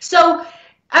 So,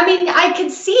 I mean, I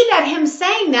could see that him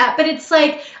saying that, but it's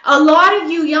like a lot of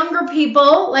you younger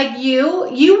people like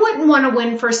you wouldn't want to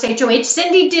win first HOH.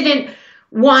 Cindy didn't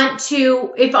want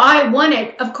to. If I won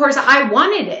it, of course, I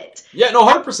wanted it. Yeah, no,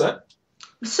 100%.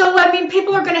 So, I mean,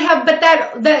 people are going to have, but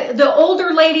the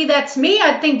older lady that's me,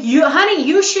 I think, honey,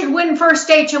 you should win first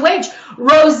HOH.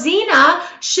 Rosina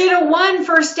should have won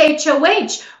first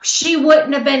HOH. She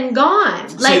wouldn't have been gone.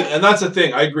 See, and that's the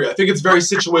thing. I agree. I think it's very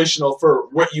situational for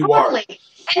what you are.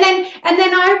 And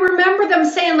then I remember them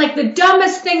saying, like, the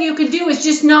dumbest thing you could do is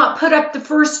just not put up the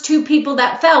first 2 people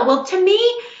that fell. Well, to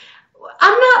me,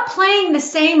 I'm not playing the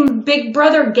same Big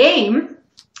Brother game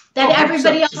that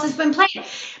everybody else has been playing.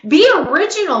 Be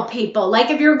original, people. Like,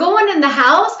 if you're going in the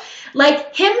house,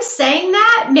 like, him saying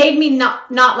that made me not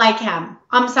like him.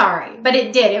 I'm sorry, but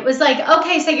it did. It was like,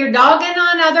 okay, so you're dogging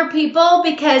on other people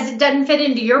because it doesn't fit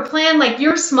into your plan. Like,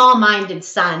 you're small-minded,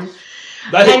 son.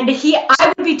 And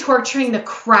I would be torturing the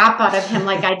crap out of him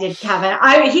like I did Kevin.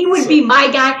 He would be my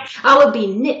guy. I would be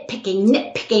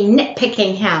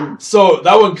nitpicking him. So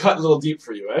that one cut a little deep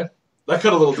for you, eh? That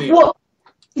cut a little deep. Well,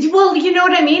 you know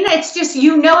what I mean? It's just,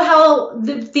 you know how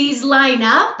these line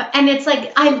up, and it's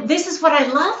like, this is what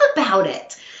I love about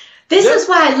it. This is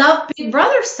why I love Big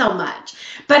Brother so much.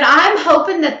 But I'm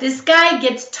hoping that this guy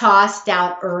gets tossed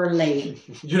out early.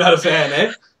 You're not a fan,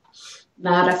 eh?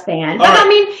 Not a fan. But I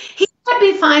mean, he might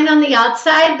be fine on the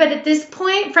outside, but at this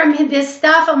point, from this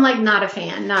stuff, I'm like, not a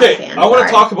fan. Not a fan. I want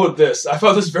to talk about this. I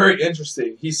found this very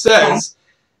interesting. He says,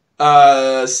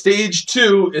 stage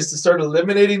 2 is to start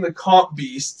eliminating the comp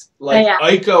beast like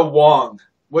Ika Wong.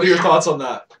 What are your thoughts on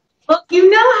that? Well, you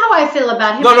know how I feel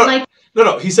about him.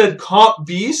 No. He said comp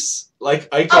beasts like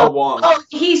Ika Wong. Oh,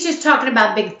 he's just talking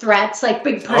about big threats, like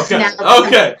big personalities.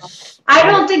 Okay. I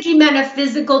don't think he meant a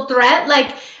physical threat.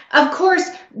 Like, of course,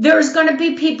 there's going to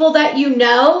be people that you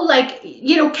know. Like,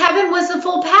 you know, Kevin was the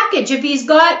full package. If he's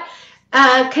got,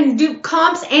 can do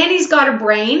comps and he's got a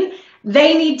brain,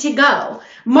 they need to go.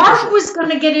 Mark was going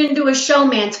to get into a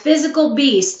showman's physical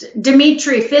beast.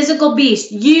 Dimitri, physical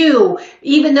beast. You,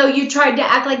 even though you tried to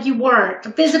act like you weren't,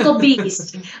 physical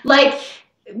beast. Like,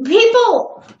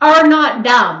 people are not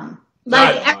dumb.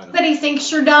 Like, everybody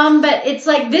thinks you're dumb, but it's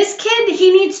like, this kid,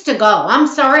 he needs to go. I'm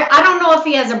sorry. I don't know if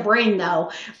he has a brain,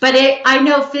 though. But I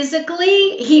know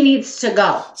physically, he needs to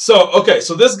go. So, okay.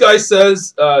 So, this guy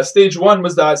says stage 1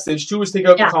 was that. Stage 2 was take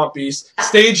out the comp beast.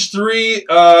 Stage 3,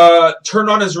 turn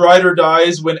on his ride or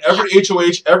dies, win every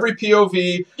HOH, every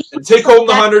POV, and take home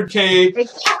the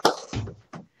 100K.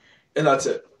 And that's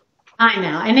it. I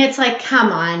know, and it's like,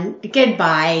 come on,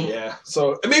 goodbye. Yeah,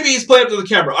 so maybe he's playing up to the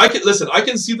camera. I can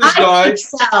see this guy. I think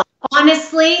so.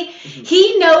 Honestly,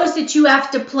 he knows that you have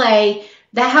to play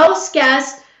the house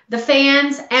guest, the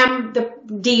fans, and the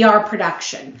DR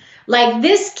production. Like,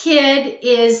 this kid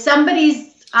is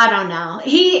somebody's, I don't know.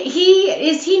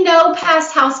 Is he no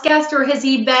past house guest, or has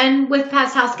he been with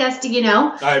past house guest? Do you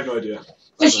know? I have no idea.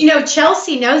 Because, you know,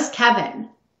 Chelsea knows Kevin.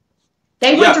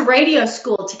 They went to radio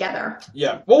school together.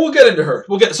 Yeah. Well, we'll get into her.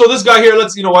 So this guy here,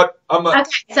 you know what? Okay,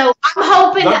 so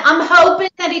I'm hoping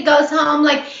that he goes home.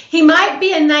 Like, he might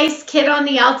be a nice kid on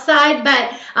the outside,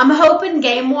 but I'm hoping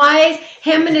game-wise,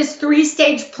 him and his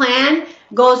 3-stage plan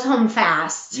goes home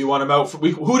fast. You want him out for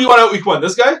week? Who do you want out week 1?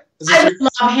 This guy? I would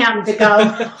love him to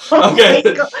go.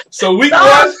 Okay. So week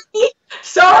 1.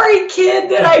 Sorry,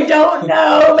 kid, that I don't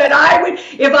know, but I would,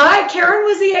 if Karen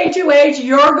was the HOH,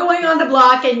 you're going on the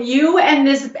block, and you and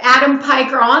this Adam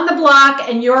Pike are on the block,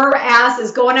 and your ass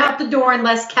is going out the door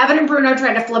unless Kevin and Bruno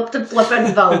try to flip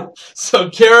and vote. So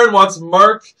Karen wants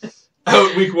Mark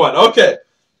out week 1. Okay.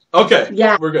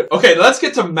 Yeah. We're good. Okay, let's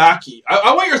get to Mackie.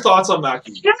 I want your thoughts on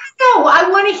Mackie. No, I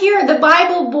want to hear the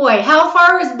Bible boy. How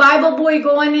far is Bible boy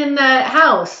going in the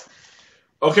house?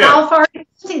 Okay. How far do you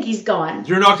think he's going?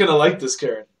 You're not going to like this,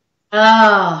 Karen.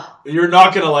 Oh. You're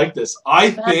not going to like this.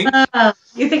 I think...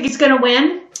 You think he's going to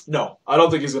win? No, I don't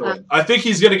think he's going to win. I think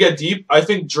he's going to get deep. I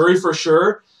think jury for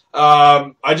sure.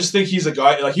 I just think he's a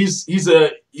guy... Like, he's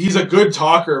a good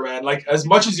talker, man. Like, as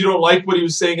much as you don't like what he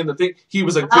was saying in the thing, he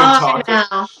was a good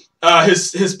talker.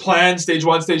 His plan, stage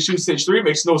 1, stage 2, stage 3,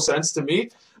 makes no sense to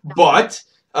me. But...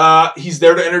 he's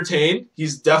there to entertain.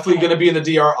 He's definitely going to be in the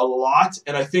DR a lot,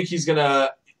 and I think he's going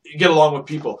to get along with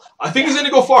people. I think he's going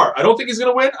to go far. I don't think he's going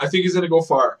to win. I think he's going to go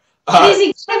far. Is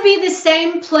he going to be the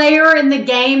same player in the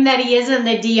game that he is in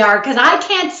the DR? Because I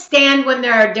can't stand when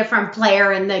they're a different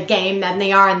player in the game than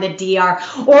they are in the DR.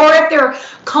 Or if they're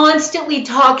constantly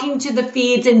talking to the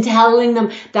feeds and telling them,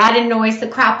 that annoys the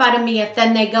crap out of me, if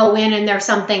then they go in and they're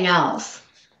something else.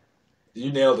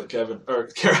 You nailed it, Kevin. Or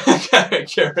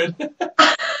Karen.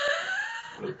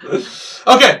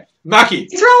 Okay, Mackie.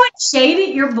 Throwing shade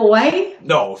at your boy?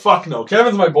 No, fuck no.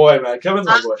 Kevin's my boy, man. Kevin's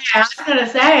my boy. I was going to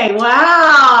say,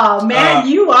 wow, man,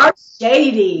 you are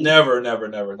shady. Never,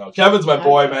 no. Kevin's my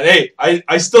boy, man. Hey,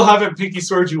 I still haven't pinky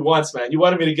sweared you once, man. You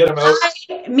wanted me to get him out?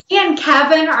 Me and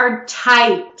Kevin are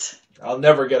tight. I'll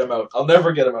never get him out.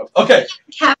 Okay.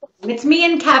 Kevin. It's me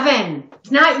and Kevin.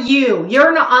 It's not you.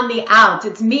 You're not on the outs.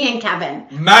 It's me and Kevin.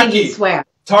 Mackie. Swear.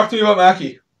 Talk to me about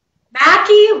Mackie.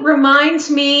 Mackie reminds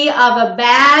me of a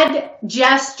bad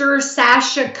jester,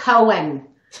 Sasha Cohen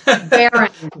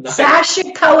Baron. Nice.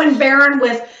 Sasha Cohen Baron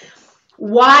with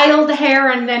wild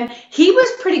hair. And then he was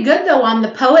pretty good, though, on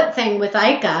the poet thing with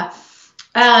Ika.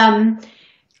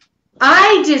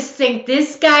 I just think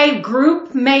this guy,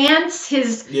 Group Mance,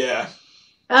 his... Yeah.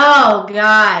 Oh,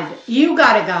 God. You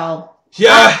got to go.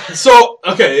 Yeah. So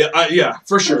okay. Yeah,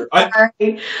 for sure.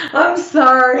 I'm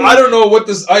sorry. I don't know what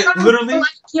this. I literally like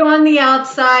you on the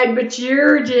outside, but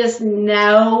you're just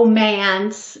no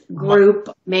man's group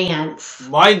man's.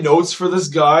 My notes for this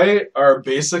guy are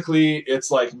basically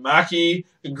it's like Mackie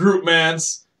group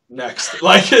man's next.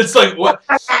 Like it's like what?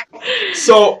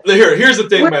 So here's the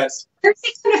thing, man. Where's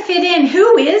he gonna fit in?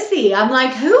 Who is he? I'm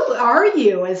like, who are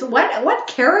you? What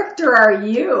character are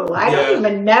you? I don't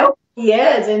even know who he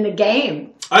is in the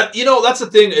game. You know, that's the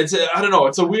thing. I don't know.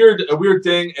 It's a weird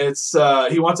thing. It's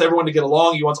he wants everyone to get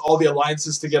along. He wants all the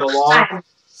alliances to get along.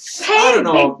 Hey, I don't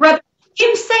know. Big brother.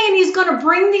 Him saying he's going to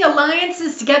bring the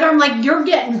alliances together, I'm like, you're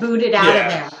getting booted out of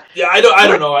there. Yeah, I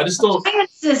don't know. I just don't.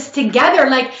 Alliances together,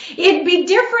 like it'd be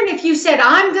different if you said,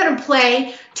 I'm going to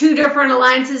play 2 different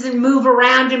alliances and move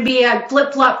around and be a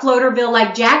flip-flop floaterville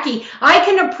like Jackie. I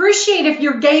can appreciate if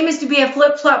your game is to be a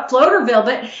flip-flop floaterville,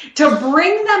 but to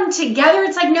bring them together,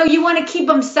 it's like, no, you want to keep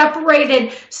them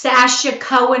separated, Sasha,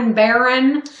 Cohen,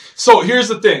 Baron. So here's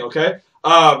the thing, okay?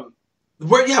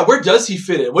 Where does he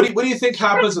fit in? What do you think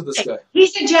happens with this guy?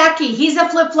 He's a Jackie. He's a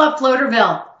flip-flop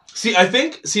floaterville. See,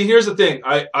 here's the thing.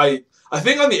 I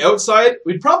think on the outside,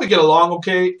 we'd probably get along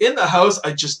okay. In the house,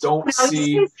 I just don't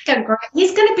see.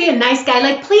 He's going to be a nice guy.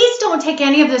 Like, please don't take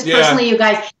any of this personally, you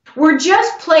guys. We're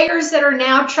just players that are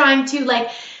now trying to,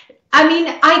 like, I mean,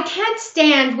 I can't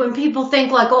stand when people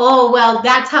think like, oh, well,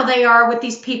 that's how they are with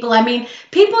these people. I mean,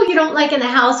 people you don't like in the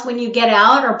house when you get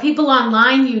out, or people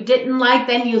online you didn't like,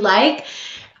 then you like.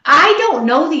 I don't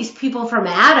know these people from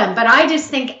Adam, but I just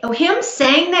think him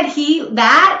saying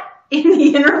that in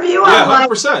the interview, yeah,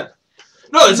 100%.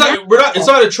 No, it's not. It's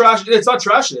not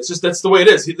trashing. It's just that's the way it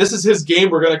is. This is his game.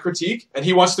 We're going to critique, and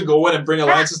he wants to go in and bring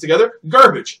alliances together.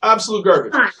 Garbage, absolute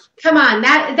garbage. Come on.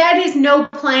 That is no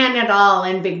plan at all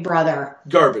in Big Brother.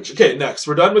 Garbage. Okay, next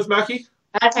we're done with Mackie.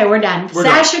 Okay, we're done.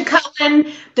 Sasha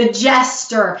Cohen, the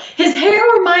jester. His hair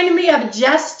reminded me of a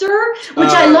jester, which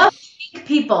I love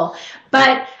people,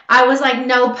 but I was like,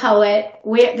 no poet.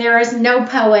 There is no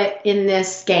poet in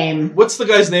this game. What's the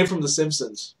guy's name from The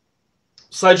Simpsons?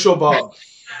 Sideshow Bob.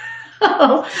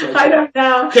 I don't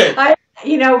know.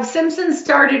 Okay. Simpsons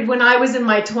started when I was in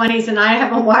my 20s, and I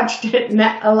haven't watched it in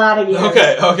a lot of years.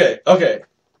 Okay.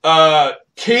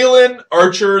 Kaylin,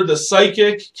 Archer, the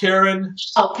psychic, Karen.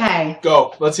 Okay.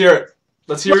 Go. Let's hear it.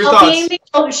 Let's hear your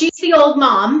thoughts. She's the old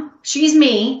mom. She's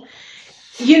me.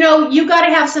 You got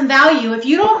to have some value. If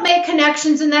you don't make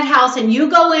connections in that house and you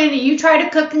go in and you try to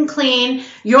cook and clean,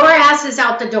 your ass is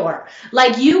out the door.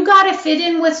 Like, you got to fit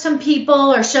in with some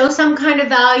people or show some kind of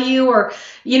value, or,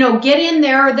 get in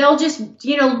there, or they'll just,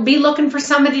 be looking for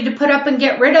somebody to put up and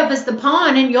get rid of as the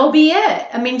pawn, and you'll be it.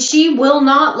 I mean, she will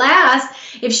not last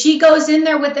if she goes in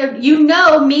there with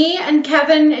me and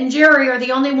Kevin and Jerry are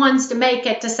the only ones to make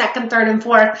it to second, third, and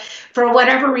fourth. For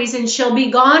whatever reason, she'll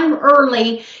be gone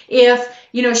early if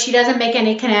she doesn't make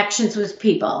any connections with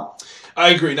people. I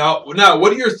agree. Now,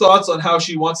 what are your thoughts on how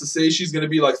she wants to say she's going to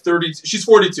be like 30? She's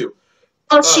 42.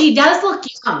 Oh, she does look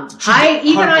young.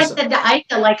 I said to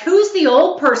Ika, like, who's the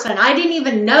old person? I didn't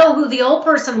even know who the old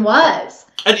person was.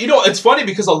 And it's funny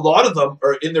because a lot of them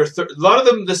are in their a lot of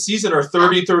them this season are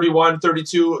 30, 31,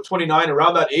 32, 29,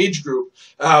 around that age group,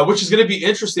 which is going to be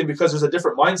interesting because there's a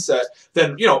different mindset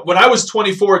than, when I was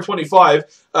 24 or 25,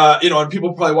 and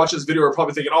people probably watch this video are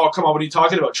probably thinking, oh, come on, what are you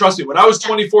talking about? Trust me, when I was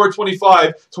 24 or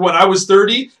 25 to when I was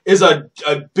 30 is a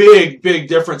big, big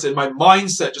difference in my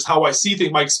mindset, just how I see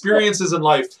things, my experiences in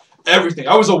life, everything.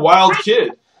 I was a wild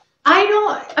kid.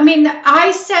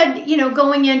 I said,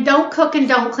 going in, don't cook and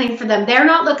don't clean for them. They're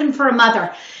not looking for a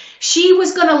mother. She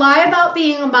was going to lie about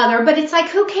being a mother, but it's like,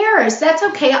 who cares? That's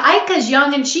okay. Ika's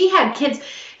young and she had kids.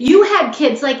 You had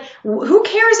kids. Like, who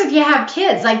cares if you have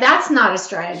kids? Like, that's not a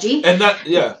strategy. And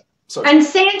sorry. And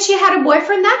saying she had a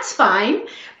boyfriend, that's fine.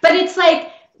 But it's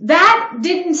like, that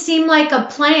didn't seem like a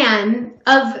plan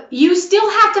of, you still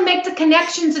have to make the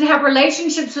connections and have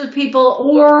relationships with people,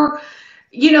 or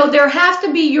there have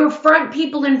to be your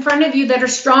people in front of you that are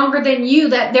stronger than you,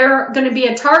 that they're going to be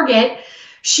a target.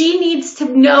 She needs to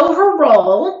know her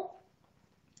role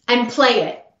and play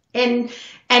it, and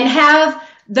have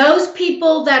those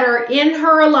people that are in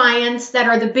her alliance that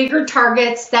are the bigger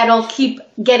targets that'll keep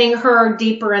getting her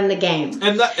deeper in the game.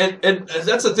 And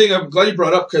that's the thing I'm glad you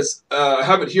brought up, because I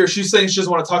have it here. She's saying she doesn't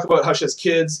want to talk about how she has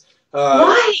kids.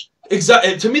 Why?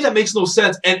 Exactly. To me, that makes no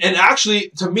sense. And actually,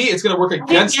 to me, it's going to work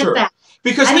against her.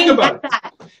 Because think about it.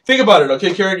 think about it,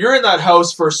 okay, Karen? You're in that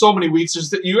house for so many weeks.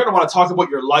 You're going to want to talk about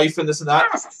your life and this and that.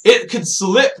 Yes. It could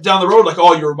slip down the road like,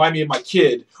 oh, you remind me of my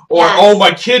kid. Or, oh,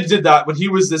 my kid did that when he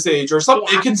was this age. Or something.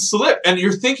 It can slip. And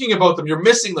you're thinking about them. You're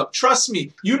missing them. Trust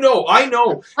me. You know. I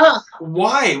know.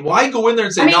 Why? Why go in there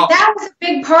and say, no? That was a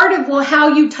big part of how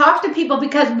you talk to people,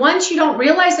 because once you don't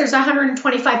realize there's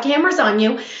 125 cameras on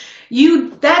you,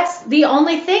 that's the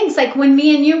only things. Like when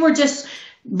me and you were just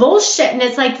bullshitting,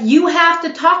 it's like you have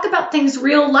to talk about things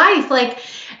real life. Like,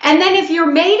 and then if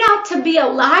you're made out to be a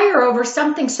liar over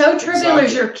something so trivial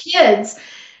as your kids,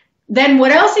 then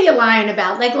what else are you lying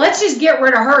about? Like, let's just get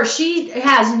rid of her. She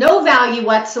has no value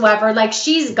whatsoever. Like,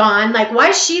 she's gone. Like, why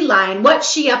is she lying? What's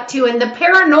she up to? And the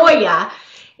paranoia,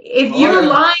 if you're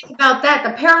lying about that,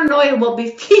 the paranoia will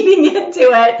be feeding into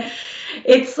it.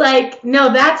 It's like,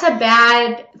 no, that's a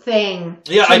bad thing.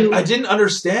 Yeah, I didn't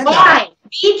understand that.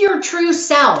 Be your true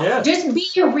self. Yeah. Just be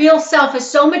your real self is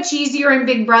so much easier in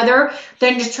Big Brother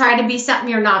than to try to be something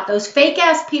you're not. Those fake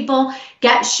ass people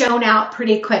get shown out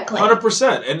pretty quickly.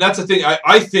 100%. And that's the thing.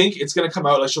 I think it's going to come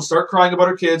out. Like, she'll start crying about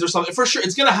her kids or something. For sure,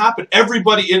 it's going to happen.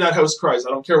 Everybody in that house cries. I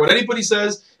don't care what anybody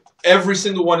says. Every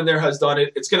single one in there has done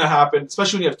it. It's going to happen.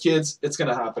 Especially when you have kids, it's going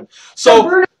to happen. So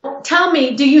Bruno, tell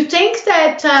me, do you think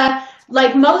that...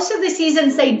 like most of the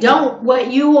seasons, they don't,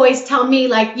 what you always tell me,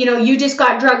 like, you know, you just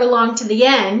got drug along to the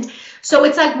end. So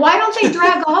it's like, why don't they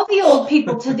drag all the old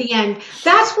people to the end?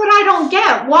 That's what I don't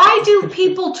get. Why do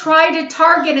people try to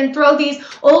target and throw these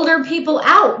older people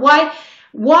out? Why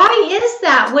is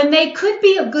that when they could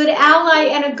be a good ally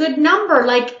and a good number?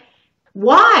 Like,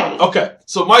 why? Okay,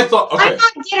 so my thought, why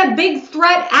not get a big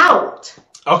threat out?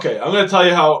 Okay, I'm going to tell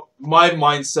you how my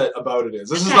mindset about it is.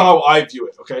 This is how I view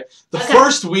it, okay? The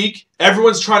first week,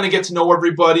 everyone's trying to get to know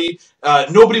everybody.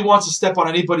 Nobody wants to step on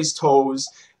anybody's toes.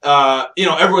 You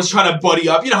know, everyone's trying to buddy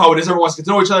up. You know how it is. Everyone wants to get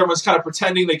to know each other. Everyone's kind of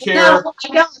pretending they care. No, I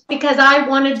don't, because I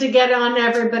wanted to get on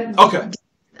everybody. Okay.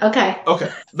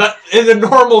 That, in the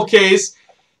normal case,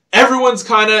 everyone's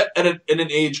kind of in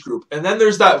an age group. And then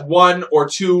there's that one or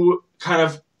two kind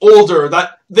of older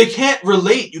that they can't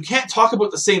relate. You can't talk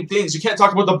about the same things. You can't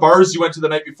talk about the bars you went to the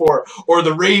night before, or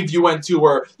the rave you went to,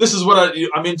 or this is what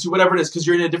I'm into, whatever it is, because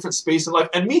you're in a different space in life.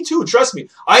 And me too, trust me.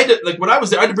 I had to, like, when I was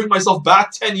there, I had to bring myself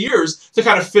back 10 years to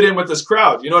kind of fit in with this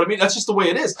crowd. You know what I mean? That's just the way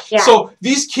it is. Yeah. So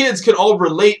these kids can all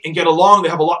relate and get along. They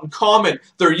have a lot in common.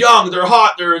 They're young, they're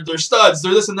hot, they're studs,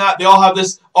 they're this and that. They all have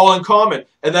this all in common.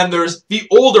 And then there's the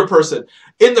older person.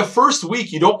 In the first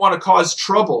week, you don't want to cause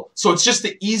trouble. So it's just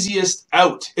the easiest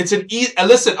out. It's an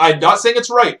listen, I'm not saying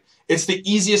it's right. It's the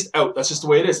easiest out. That's just the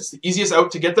way it is. It's the easiest out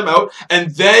to get them out.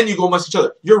 And then you go amongst each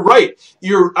other. You're right.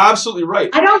 You're absolutely right.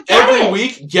 I don't get it. Every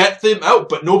week, get them out.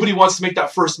 But nobody wants to make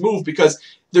that first move because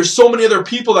there's so many other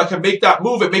people that can make that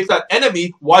move and make that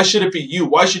enemy. Why should it be you?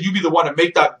 Why should you be the one to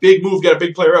make that big move, get a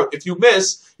big player out? If you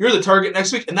miss, you're the target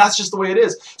next week, and that's just the way it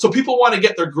is. So people want to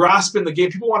get their grasp in the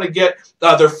game. People want to get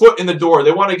their foot in the door.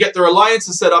 They want to get their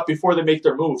alliances set up before they make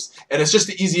their moves. And it's just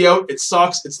the easy out. It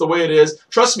sucks. It's the way it is.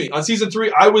 Trust me, on season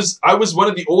 3, I was one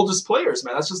of the oldest players,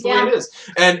 man. That's just the way it is.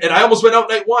 And I almost went out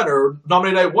night 1 or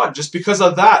nominated night 1 just because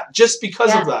of that. Just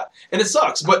because of that. And it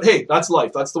sucks. But hey, that's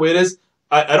life. That's the way it is.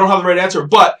 I don't have the right answer,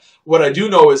 but what I do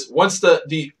know is once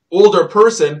the older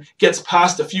person gets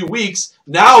past a few weeks,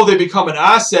 now they become an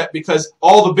asset because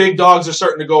all the big dogs are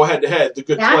starting to go head-to-head, the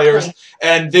good players,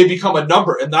 and they become a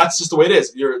number, and that's just the way it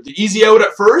is. You're the easy out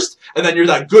at first, and then you're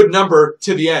that good number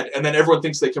to the end, and then everyone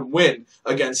thinks they can win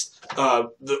against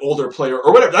the older player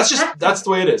or whatever. That's the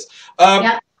way it is.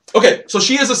 Okay, so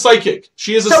she is a psychic.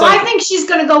 She is a psychic. So I think she's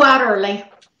going to go out early.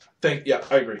 Yeah,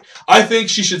 I agree. I think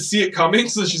she should see it coming,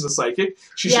 so she's a psychic.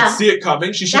 She should see it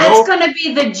coming. She should That's going to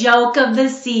be the joke of the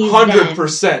season.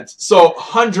 100%. So,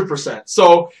 100%.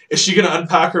 So, is she going to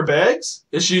unpack her bags?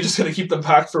 Is she just going to keep them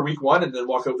packed for week 1 and then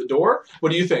walk out the door?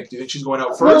 What do you think? Do you think she's going out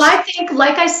first? Well, I think,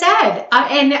 like I said,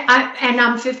 and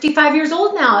I'm 55 years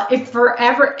old now. If for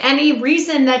ever any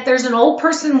reason that there's an old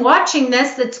person watching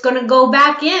this that's going to go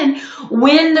back in,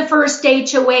 win the first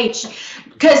HOH.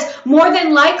 Because more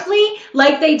than likely,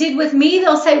 like they did with me,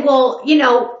 they'll say, well, you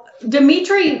know,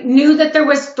 Dimitri knew that there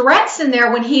was threats in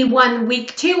there when he won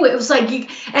week 2. It was like,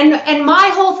 and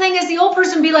my whole thing is the old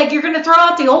person be like, you're going to throw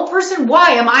out the old person?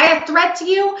 Why? Am I a threat to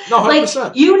you? No, 100%.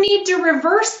 Like, you need to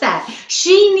reverse that.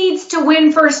 She needs to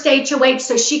win first HOH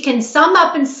so she can sum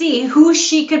up and see who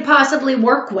she could possibly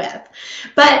work with.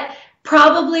 But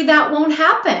probably that won't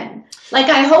happen.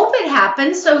 Like, I hope it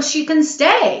happens so she can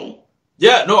stay.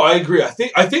 Yeah, no, I agree. I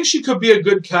think she could be a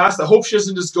good cast. I hope she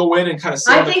doesn't just go in and kind of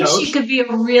sit on the couch. I think she could be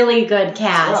a really good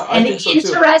cast. Yeah, and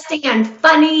interesting and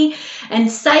funny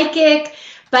and psychic.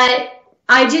 But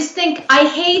I just think, I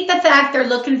hate the fact they're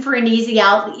looking for an easy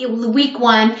out week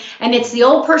one, and it's the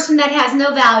old person that has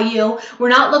no value. We're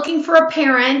not looking for a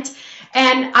parent.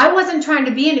 And I wasn't trying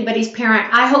to be anybody's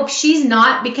parent. I hope she's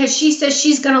not, because she says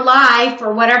she's going to lie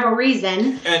for whatever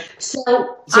reason.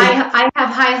 So I have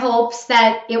high hopes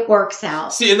that it works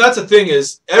out. See, and that's the thing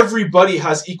is, everybody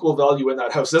has equal value in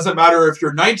that house. It doesn't matter if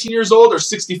you're 19 years old or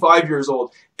 65 years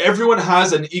old. Everyone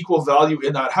has an equal value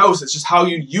in that house. It's just how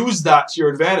you use that to your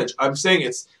advantage. I'm saying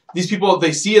these people,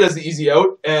 they see it as the easy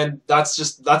out, and that's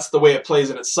the way it plays,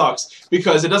 and it sucks.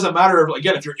 Because it doesn't matter,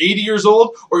 again, if you're 80 years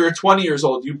old or you're 20 years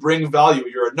old, you bring value.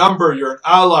 You're a number, you're an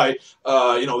ally.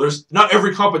 You know, there's not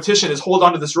every competition is hold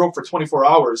on to this rope for 24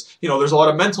 hours. You know, there's a lot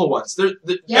of mental ones.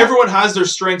 Everyone has their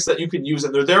strengths that you can use,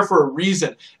 and they're there for a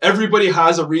reason. Everybody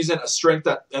has a reason, a strength,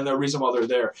 and their reason why they're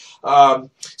there.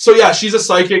 So yeah, she's a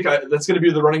psychic. That's going to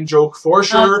be the running joke for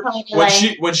sure. Oh,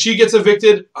 totally. When she gets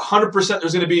evicted, 100%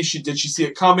 there's going to be, did she see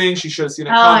it coming? She should have seen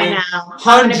it coming. I know.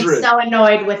 100. I'm going to be so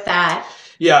annoyed with that.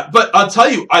 Yeah, but I'll tell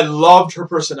you, I loved her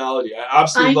personality. I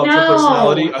absolutely loved her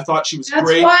personality. I thought she was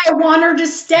great. That's why I want her to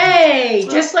stay.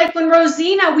 Just like when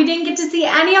Rosina, we didn't get to see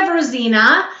any of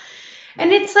Rosina.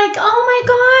 And it's like, oh my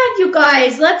God, you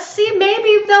guys, let's see.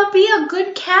 Maybe they'll be a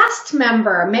good cast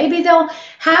member. Maybe they'll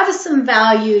have some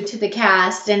value to the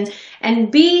cast and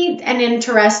be an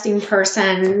interesting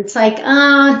person. It's like,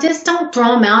 just don't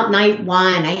throw them out night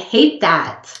one. I hate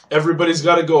that. Everybody's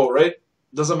got to go, right?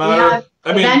 Doesn't matter. Yeah,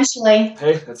 I mean, eventually.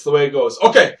 Hey, that's the way it goes.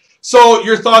 Okay, so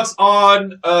your thoughts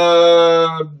on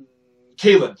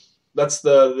Kaylin? That's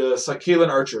the Kaylin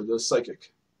Archer, the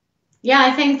psychic. Yeah,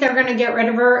 I think they're going to get rid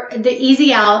of her. The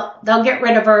easy out, they'll get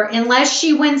rid of her. Unless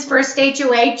she wins first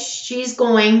HOH, she's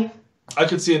going. I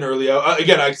could see an early out.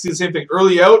 Again, I could see the same thing.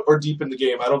 Early out or deep in the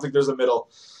game. I don't think there's a middle.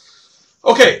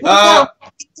 Okay. And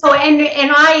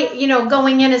I, you know,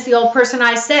 going in as the old person,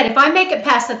 I said, if I make it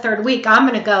past the third week, I'm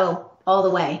going to go all the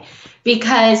way.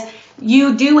 Because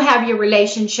you do have your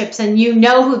relationships and you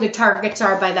know who the targets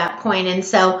are by that point. And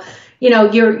so, you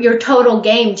know, your total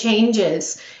game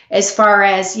changes. As far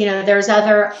as, you know, there's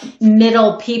other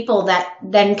middle people that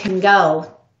then can go.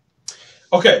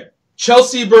 Okay.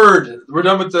 Chelsea Bird. We're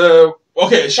done with the...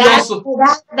 Okay.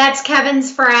 That's Kevin's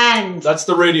friend. That's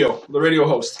the radio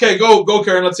host. Okay, go,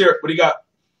 Karen. Let's hear it. What do you got?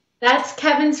 That's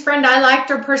Kevin's friend. I liked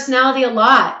her personality a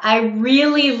lot. I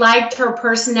really liked her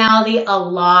personality a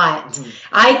lot. Mm-hmm.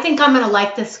 I think I'm going to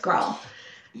like this girl.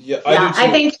 Yeah, I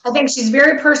do too. I think she's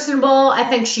very personable. I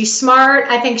think she's smart.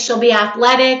 I think she'll be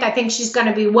athletic. I think she's going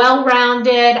to be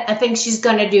well-rounded. I think she's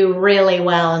going to do really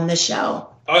well in the show.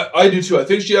 I do too. I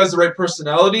think she has the right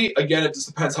personality. Again, it just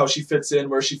depends how she fits in,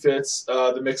 where she fits,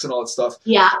 the mix and all that stuff.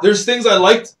 Yeah. There's things I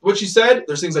liked what she said.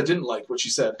 There's things I didn't like what she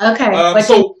said. Okay. What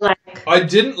did you like? I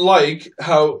didn't like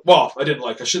how, well, I didn't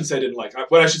like. I shouldn't say I didn't like.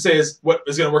 What I should say is what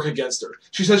is going to work against her.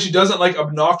 She says she doesn't like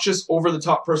obnoxious,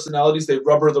 over-the-top personalities. They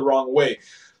rub her the wrong way.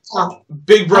 Oh.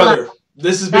 Big Brother.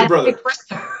 This is Big Brother.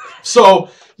 So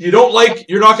you're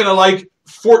not going to like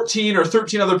 14 or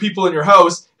 13 other people in your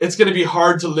house. It's going to be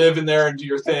hard to live in there and do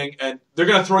your thing, and they're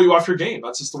going to throw you off your game.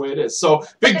 That's just the way it is. So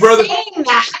Big Brother.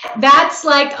 That's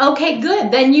like, okay,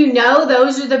 good. Then you know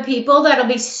those are the people that'll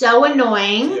be so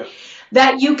annoying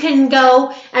that you can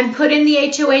go and put in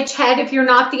the HOH head if you're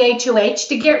not the HOH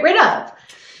to get rid of.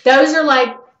 Those are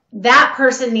like, that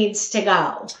person needs to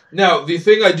go. Now, the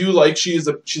thing I do like, she's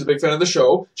a big fan of the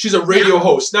show. She's a radio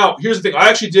host. Now, here's the thing. I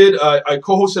actually did, I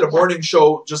co-hosted a morning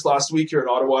show just last week here in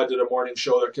Ottawa. I did a morning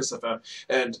show there at Kiss FM,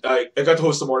 and I got to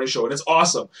host a morning show, and it's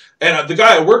awesome. And the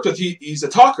guy I worked with, he's a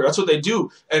talker. That's what they do.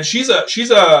 And she's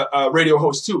a radio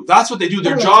host too. That's what they do.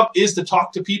 Their job is to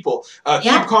talk to people,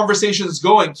 keep conversations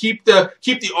going, keep the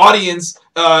audience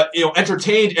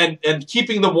entertained and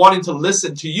keeping them wanting to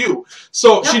listen to you.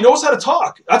 So she knows how to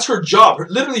talk. That's her job.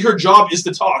 Literally, her job is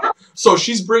to talk. So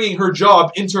she's bringing her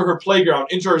job into her playground,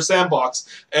 into her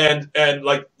sandbox, and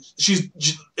like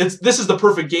this is the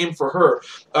perfect game for her.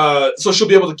 So she'll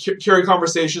be able to carry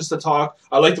conversations to talk.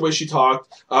 I like the way she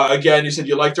talked. Again, you said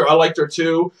you liked her. I liked her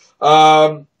too.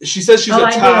 She says she's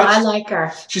attached. I like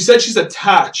her. She said she's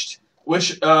attached.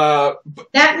 Which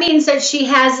that means that she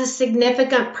has a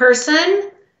significant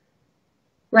person,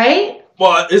 right?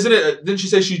 Well, isn't it? Didn't she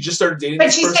say she just started dating?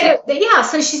 But she said,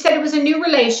 so she said it was a new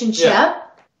relationship.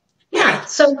 Yeah.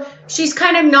 So she's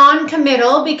kind of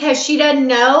non-committal because she doesn't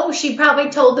know. She probably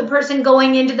told the person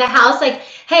going into the house, like,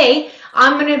 "Hey,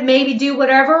 I'm gonna maybe do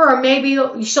whatever," or maybe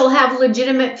she'll have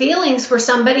legitimate feelings for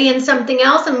somebody and something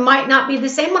else, and might not be the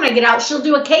same when I get out. She'll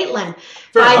do a Caitlyn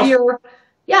 5-year.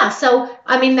 Yeah, so,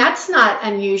 I mean, that's not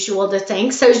unusual to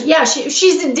think. So, yeah,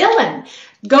 she's a Dylan.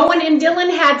 Going in, Dylan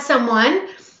had someone,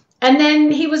 And then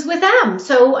he was with them.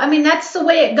 So, I mean, that's the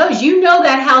way it goes. You know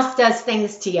that house does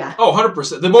things to you. Oh,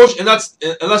 100%. The emotion, and that's,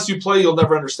 unless you play, you'll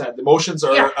never understand. The emotions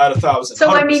are at 1,000. So,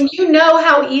 100%. I mean, you know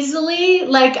how easily,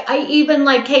 like, even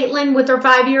like Caitlin with her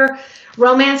 5-year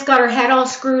romance got her head all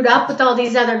screwed up with all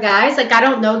these other guys. Like, I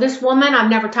don't know this woman. I've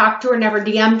never talked to her, never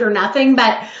DM'd her, nothing.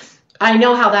 But I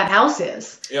know how that house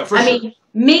is. Yeah, for sure. I mean,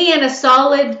 me in a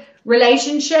solid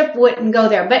relationship wouldn't go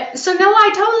there. But so no,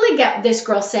 I totally get this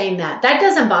girl saying that. That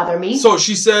doesn't bother me. So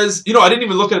she says, I didn't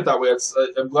even look at it that way.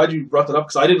 I'm glad you brought that up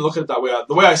because I didn't look at it that way.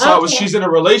 The way I saw it was she's in a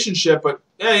relationship, but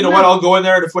yeah, you know what? I'll go in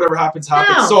there and if whatever happens,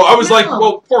 happens. No, so I was like,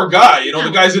 well, poor guy.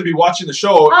 The guy's going to be watching the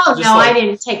show. Oh, no, I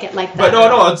didn't take it like that. But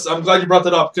no, I'm glad you brought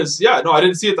that up because, yeah, no, I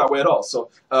didn't see it that way at all.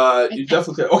 So you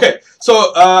definitely could. Okay,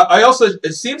 so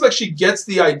it seems like she gets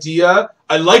the idea.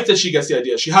 I like that she gets the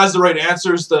idea. She has the right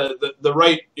answers, the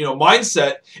right,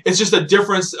 mindset. It's just a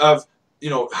difference of,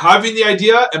 having the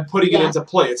idea and putting it into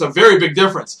play. It's a very big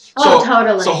difference. Oh,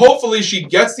 totally. So hopefully she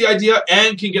gets the idea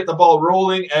and can get the ball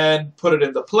rolling and put it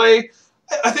into play.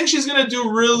 I think she's going to do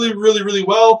really, really, really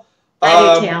well.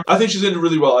 I do too. I think she's going to do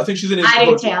really well. I think she's going to. I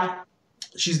do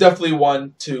too. She's definitely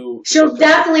one to. She'll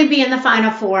definitely be in the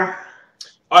Final Four.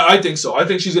 I think so. I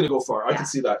think she's going to go far. I can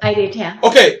see that. I do too.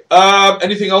 Okay.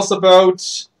 Anything else about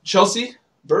Chelsea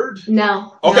Bird?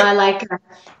 No. Okay. No, I like her.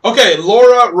 Okay,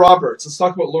 Laura Roberts. Let's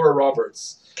talk about Laura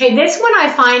Roberts. Okay, this one I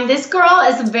find, this girl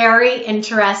is very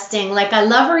interesting. Like, I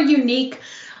love her unique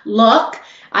look.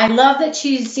 I love that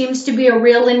she seems to be a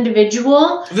real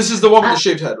individual. This is the one with the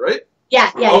shaved head, right?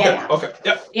 Yeah. Okay,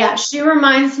 yeah. Yeah, she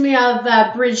reminds me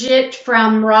of Bridget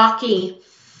from Rocky.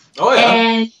 Oh, yeah.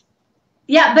 And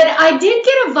yeah, but I did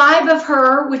get a vibe of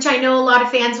her, which I know a lot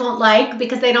of fans won't like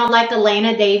because they don't like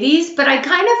Elena Davies, but I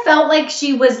kind of felt like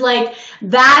she was like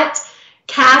that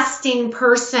casting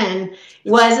person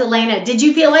was Elena. Did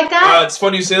you feel like that? It's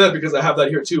funny you say that because I have that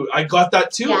here too. I got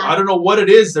that too. Yeah. I don't know what it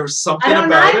is. There was something about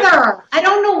it. I don't either. I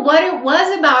don't know what it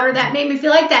was about her that made me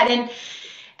feel like that.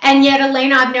 And yet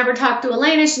Elena, I've never talked to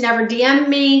Elena. She never DM'd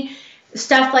me,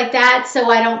 stuff like that.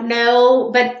 So I don't know.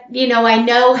 But, I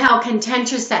know how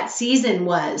contentious that season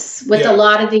was with a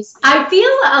lot of these. I feel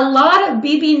a lot of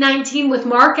BB19 with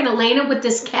Mark and Elena with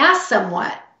this cast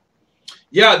somewhat.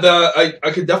 Yeah,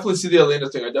 I could definitely see the Elena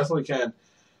thing. I definitely can.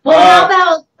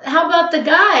 Well, how about the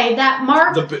guy that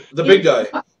Mark? The big guy,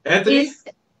 Anthony.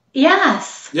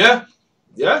 Yes. Yeah.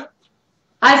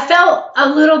 I felt a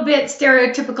little bit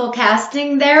stereotypical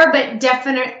casting there, but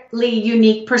definitely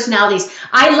unique personalities.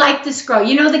 I like this girl.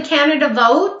 The Canada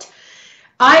vote.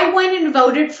 I went and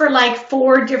voted for like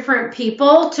 4 different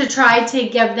people to try to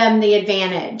give them the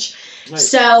advantage. Nice.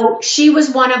 So she was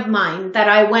one of mine that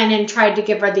I went and tried to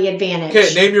give her the advantage.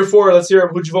 Okay, name your 4. Let's hear them.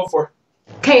 Who'd you vote for?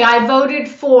 Okay, I voted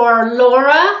for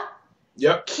Laura.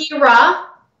 Yep. Kira.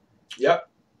 Yep.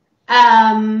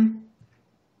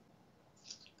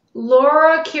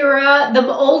 Laura, Kira, the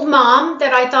old mom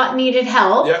that I thought needed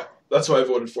help. Yeah, that's who I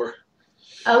voted for.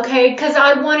 Okay, because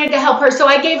I wanted to help her. So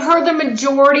I gave her the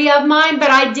majority of mine,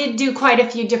 but I did do quite a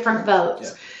few different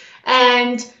votes. Yeah.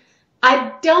 And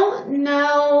I don't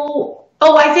know.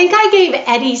 Oh, I think I gave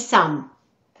Eddie some.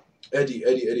 Eddie.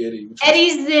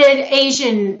 Eddie's the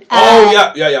Asian. Yeah.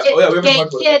 Oh, yeah. Gay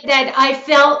kid that I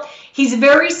felt he's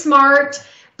very smart,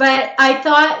 but I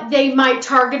thought they might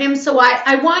target him. So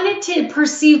I wanted to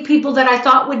perceive people that I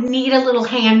thought would need a little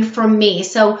hand from me.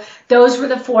 So those were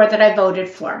the 4 that I voted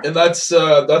for. And that's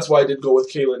why I did go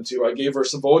with Kaylin too. I gave her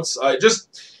some votes. I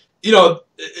just,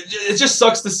 it just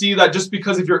sucks to see that just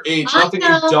because of your age, nothing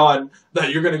you've done,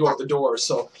 that you're going to go out the door.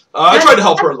 So I tried to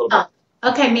help her a little bit.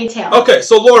 Okay, me too. Okay,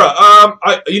 so Laura,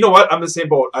 you know what? I'm in the same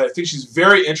boat. I think she's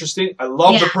very interesting. I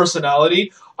love the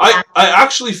personality. I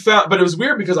actually found, but it was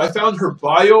weird because I found her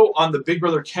bio on the Big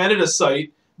Brother Canada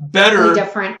site better.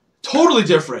 Totally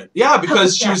different. Yeah,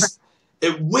 because she was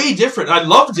way different. I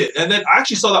loved it. And then I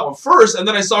actually saw that one first, and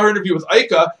then I saw her interview with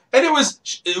Ika, and it was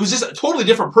just a totally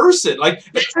different person. Like,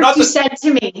 that's what you said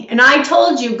to me. And I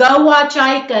told you, go watch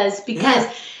Ika's because...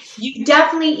 Yeah. You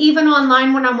definitely, even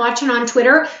online when I'm watching on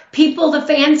Twitter, the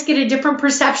fans get a different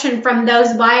perception from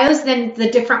those bios than the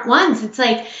different ones. It's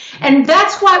like, and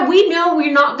that's why we know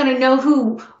we're not going to know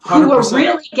who we're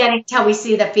really getting till we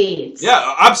see the feeds.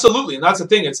 Yeah, absolutely. And that's the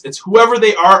thing. It's whoever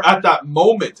they are at that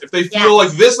moment. If they feel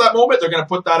like this that moment, they're going to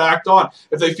put that act on.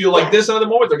 If they feel like this another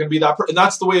moment, they're going to be that person. And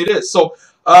that's the way it is. So,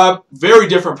 very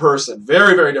different person.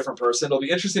 Very, very different person. It'll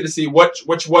be interesting to see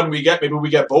which one we get. Maybe we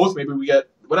get both. Maybe we get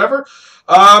whatever.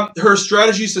 Her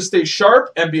strategy is to stay sharp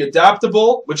and be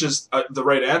adaptable, which is the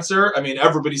right answer. I mean,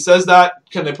 everybody says that.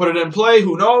 Can they put it in play?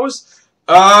 Who knows?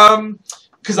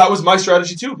 because that was my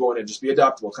strategy too, going in, just be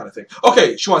adaptable kind of thing.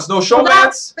 Okay, she wants no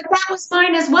showmance. But that was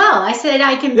mine as well. I said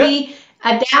I can be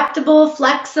adaptable,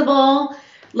 flexible.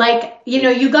 Like, you know,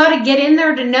 you got to get in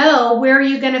there to know where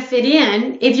you're going to fit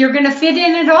in, if you're going to fit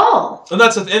in at all. And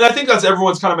and I think that's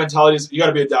everyone's kind of mentality is you got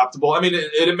to be adaptable. I mean,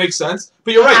 it makes sense,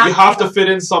 but you're right. You have to fit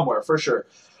in somewhere for sure.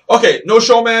 Okay, no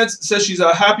showmance. Says she's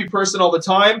a happy person all the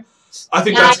time. I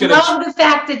think that's going to... I love the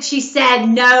fact that she said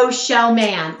no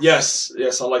showmance. Yes,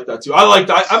 I like that too. I like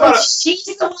that. She's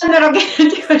the one that'll get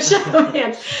into a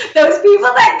showmance. Those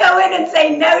people that go in and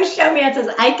say no showmance is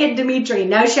Ika and Dimitri,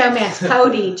 no showmance.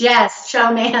 Cody, Jess,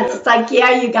 showmance. Yeah. It's like,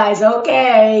 yeah, you guys,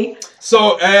 okay.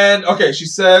 So, and, okay, she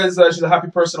says she's a happy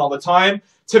person all the time.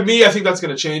 To me, I think that's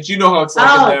going to change. You know how it's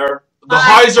like in there. The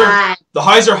highs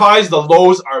are highs, the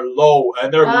lows are low,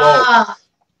 and they're low.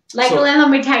 Like, so, let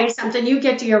me tell you something. You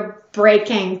get to your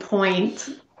breaking point.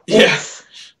 Yes.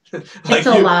 It's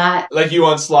a lot. Like you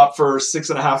on slop for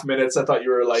 6.5 minutes. I thought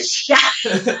you were like... Yeah.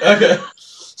 Okay.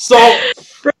 So...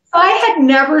 I had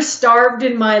never starved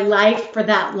in my life for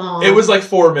that long. It was like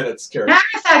 4 minutes, Karen. Matter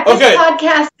of fact, this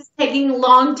podcast is taking a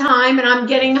long time, and I'm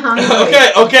getting hungry.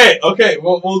 Okay.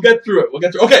 We'll get through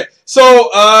it. Okay. So,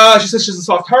 she says she has a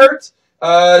soft heart.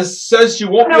 Says she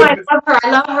won't. No, I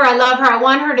love her. I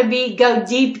want her to go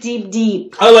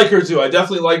deep. I like her too. I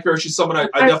definitely like her. She's someone I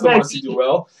definitely want to see do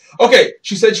well. Okay,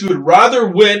 she said she would rather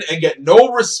win and get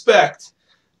no respect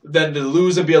than to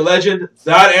lose and be a legend.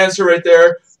 That answer right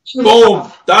there.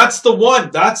 Boom. That's the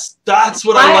one. That's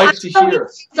what I like to hear.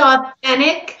 She's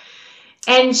authentic.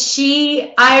 And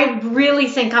I really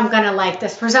think I'm going to like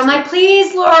this person. I'm like,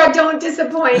 please, Laura, don't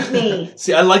disappoint me.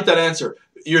 See, I like that answer.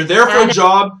 You're there for a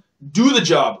job. Do the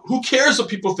job. Who cares what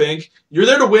people think? You're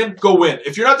there to win. Go win.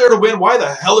 If you're not there to win, why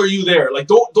the hell are you there? Like,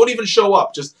 don't even show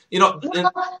up. Just, you know.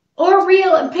 Or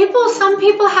real people. Some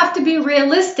people have to be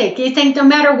realistic. You think no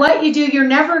matter what you do, you're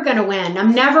never going to win.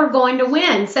 I'm never going to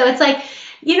win. So it's like,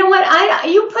 you know what?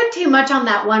 You put too much on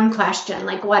that one question.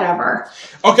 Like, whatever.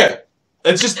 Okay.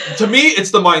 It's just, to me,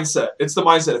 it's the mindset. It's the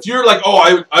mindset. If you're like,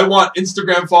 oh, I want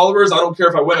Instagram followers, I don't care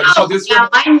if I win. I just want this. Yeah,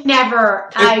 I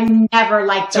never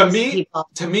liked those people.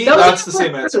 To me, that's the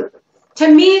same answer. To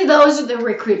me, those are the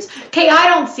recruits. Okay, I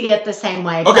don't see it the same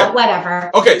way, but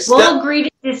whatever. Okay, we'll agree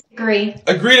to disagree.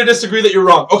 Agree to disagree that you're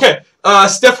wrong. Okay,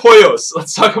 Steph Hoyos.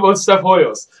 Let's talk about Steph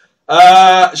Hoyos.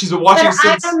 She's been watching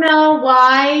since... I don't know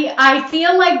why. I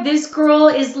feel like this girl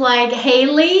is like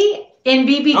Haley in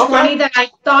BB20 that I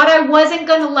thought I wasn't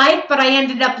going to like, but I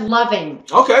ended up loving.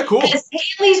 Okay, cool. Because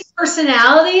Haley's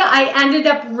personality, I ended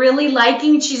up really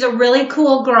liking. She's a really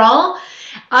cool girl.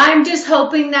 I'm just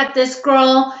hoping that this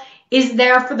girl is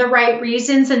there for the right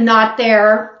reasons and not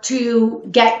there to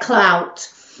get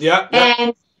clout. Yeah.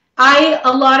 And I,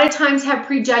 a lot of times, have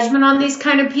prejudgment on these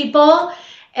kind of people,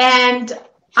 and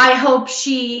I hope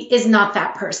she is not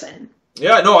that person.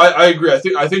 Yeah, no, I agree.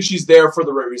 I think she's there for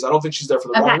the right reason. I don't think she's there for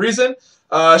the wrong reason.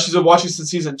 She's been watching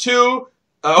since season 2.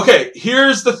 Okay,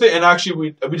 here's the thing, and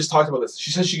actually we just talked about this.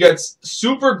 She says she gets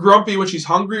super grumpy when she's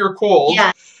hungry or cold.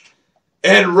 Yeah.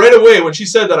 And right away, when she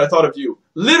said that, I thought of you.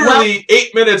 Literally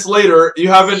 8 minutes later, you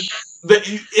haven't...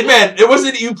 man, it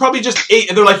wasn't... You probably just ate,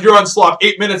 and they're like, you're on slop.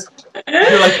 8 minutes. And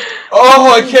you're like,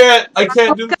 oh, I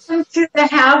can't do this. Welcome to the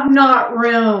have-not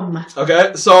room.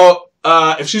 Okay, so...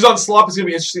 if she's on slop, it's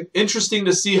going to be interesting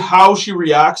to see how she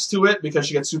reacts to it because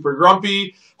she gets super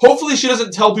grumpy. Hopefully she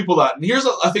doesn't tell people that. And here's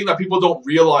a thing that people don't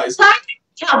realize. I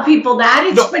tell people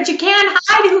that, but you can't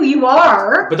hide who you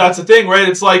are. But that's the thing, right?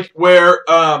 It's like where,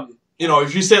 you know,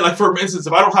 if you say, like, for instance,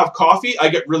 if I don't have coffee, I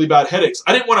get really bad headaches.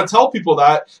 I didn't want to tell people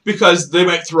that because they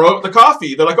might throw out the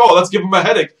coffee. They're like, oh, let's give them a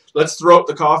headache. Let's throw out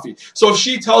the coffee. So if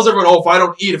she tells everyone, oh, if I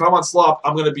don't eat, if I'm on slop,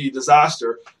 I'm going to be a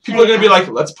disaster, people are going to be like,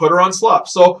 let's put her on slop.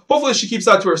 So hopefully she keeps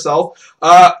that to herself.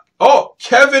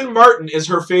 Kevin Martin is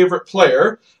her favorite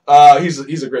player.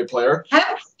 He's a great player.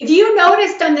 If you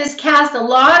noticed on this cast, a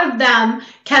lot of them,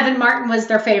 Kevin Martin was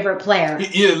their favorite player.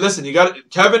 Listen,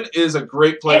 Kevin is a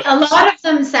great player. A lot of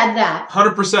them said that.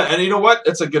 100%. And you know what?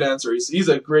 It's a good answer. He's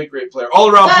a great player.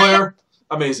 All-around player.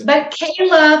 Amazing. But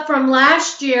Kayla from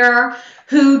last year,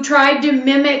 who tried to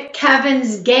mimic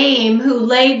Kevin's game, who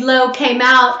laid low, came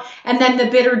out, and then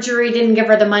the bitter jury didn't give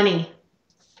her the money.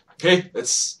 Okay,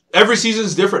 every season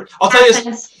is different. I'll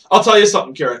tell you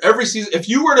something, Karen. Every season, if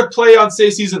you were to play on, say,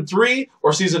 season 3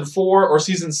 or season 4 or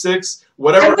season 6,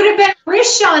 whatever, I would have been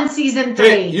rich on season 3.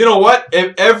 Hey, you know what?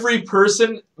 If every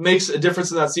person makes a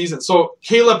difference in that season. So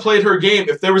Kayla played her game.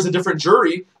 If there was a different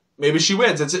jury, maybe she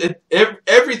wins.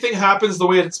 Everything happens the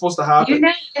way it's supposed to happen. You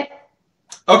know it.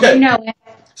 Okay. You know it.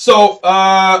 So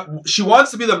she wants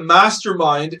to be the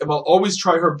mastermind and will always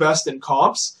try her best in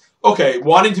comps. Okay,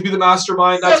 wanting to be the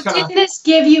mastermind. That's kind of. Didn't this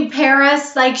give you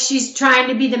Paris? Like she's trying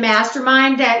to be the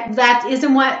mastermind. That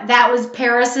isn't what that was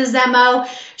Paris's MO.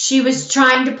 She was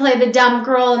trying to play the dumb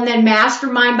girl and then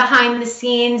mastermind behind the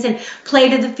scenes and play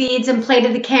to the feeds and play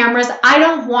to the cameras. I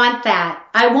don't want that.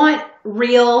 I want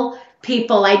real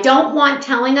people. I don't want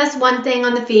telling us one thing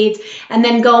on the feeds and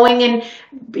then going and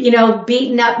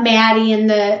beating up Maddie in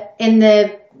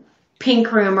the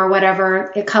pink room or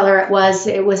whatever color it was.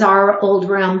 It was our old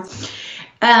room.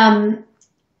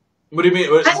 What do you mean?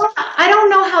 I don't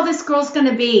know how this girl's going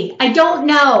to be. I don't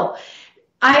know.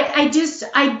 I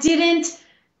didn't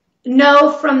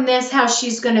know from this how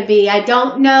she's going to be. I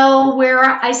don't know where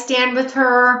I stand with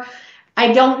her.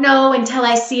 I don't know until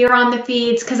I see her on the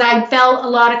feeds because I felt a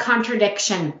lot of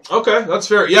contradiction. Okay, that's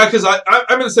fair. Yeah, because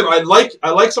I'm in the same. I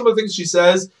like some of the things she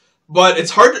says. But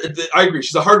it's hard. I agree.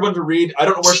 She's a hard one to read. I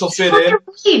don't know where she'll fit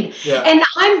in. Yeah. And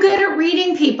I'm good at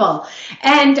reading people.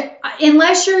 And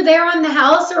unless you're there on the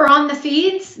house or on the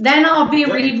feeds, then I'll be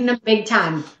reading them big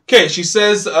time. Okay, she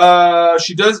says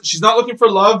she's not looking for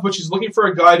love, but she's looking for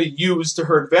a guy to use to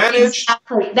her advantage.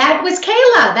 Exactly. That was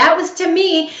Kayla. That was to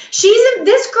me.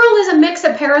 This girl is a mix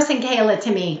of Paris and Kayla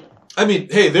to me. I mean,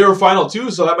 hey, they were final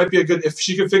too, so that might be a good if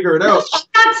she could figure it out.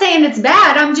 I'm not saying it's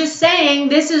bad. I'm just saying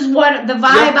this is what the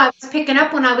vibe I was picking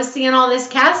up when I was seeing all this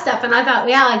cat stuff, and I thought,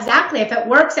 yeah, exactly. If it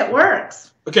works, it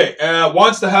works. Okay,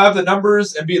 wants to have the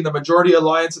numbers and be in the majority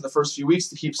alliance in the first few weeks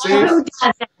to keep safe. Who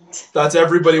doesn't? That's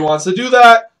everybody wants to do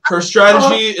that. Her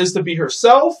strategy is to be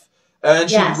herself, and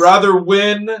she'd rather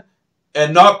win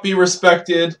and not be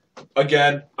respected.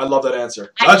 Again, I love that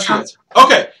answer. That's the answer.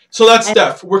 Okay, so that's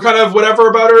Steph. We're kind of whatever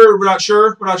about her. We're not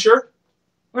sure. We're not sure.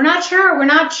 We're not sure. We're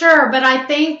not sure. But I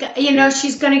think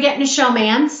she's going to get in a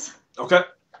showman's. Okay.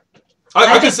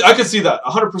 I can see that.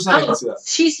 100%. I can see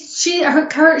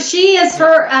that. She is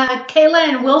her Kayla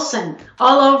and Wilson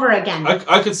all over again.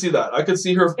 I could see that. I could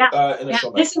see her in a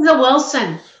showman's. This is a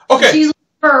Wilson. Okay. She's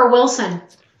looking for a Wilson.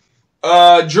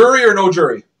 Jury or no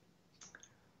jury?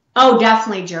 Oh,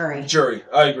 definitely jury. Jury.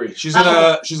 I agree. She's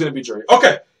gonna be jury.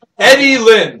 Okay. Eddie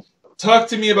Lynn. Talk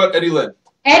to me about Eddie Lynn.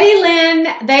 Eddie Lynn,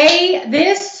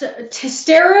 this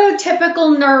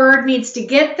stereotypical nerd needs to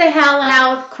get the hell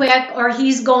out quick or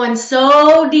he's going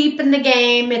so deep in the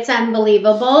game, it's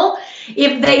unbelievable.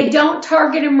 If they don't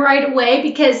target him right away,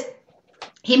 because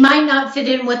he might not fit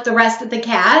in with the rest of the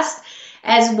cast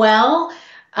as well.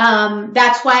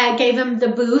 That's why I gave him the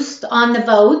boost on the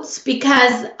votes,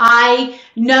 because I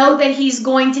know that he's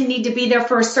going to need to be there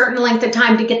for a certain length of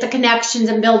time to get the connections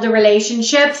and build the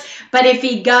relationships. But if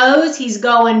he goes, he's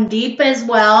going deep as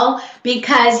well,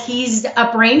 because he's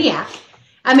a brainiac.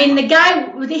 I mean, the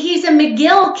guy, he's a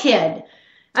McGill kid.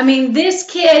 I mean, this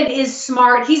kid is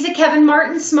smart. He's a Kevin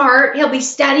Martin smart. He'll be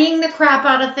studying the crap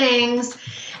out of things.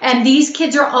 And these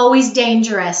kids are always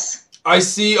dangerous. I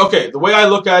see. Okay, the way I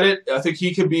look at it, I think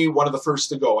he could be one of the first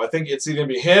to go. I think it's either going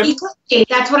to be him. He could be.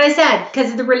 That's what I said,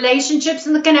 because of the relationships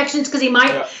and the connections, because he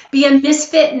might be a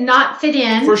misfit and not fit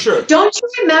in. For sure. Don't you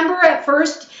remember at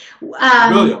first?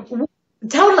 William.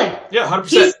 Totally. Yeah,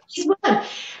 100%. He's William.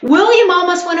 William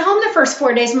almost went home the first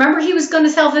 4 days. Remember, he was going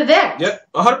to self-evict. Yeah,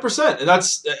 100%. And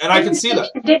I can see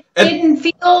that. Didn't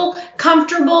feel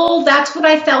comfortable. That's what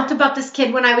I felt about this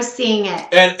kid when I was seeing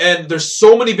it. And there's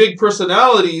so many big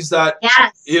personalities that,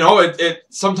 it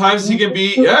sometimes he can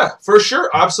be, for sure.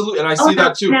 Absolutely. And I see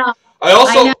that too. No.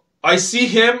 I see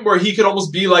him where he could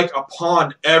almost be like a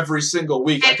pawn every single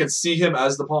week. I could see him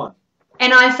as the pawn.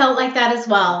 And I felt like that as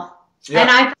well. Yeah.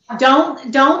 And I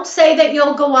don't say that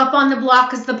you'll go up on the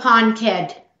block as the pawn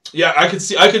kid. Yeah, I could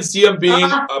see him being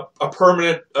a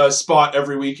permanent spot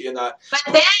every week in that.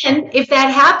 But then, if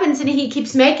that happens and he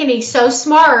keeps making, he's so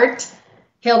smart,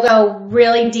 he'll go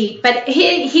really deep. But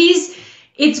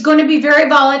it's going to be very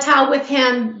volatile with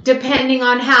him, depending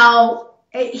on how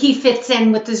he fits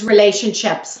in with his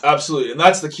relationships. Absolutely, and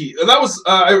that's the key. And that was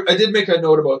I did make a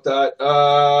note about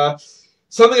that.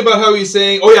 Something about how he's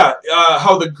saying,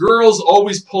 how the girls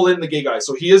always pull in the gay guy.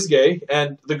 So he is gay,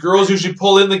 and the girls usually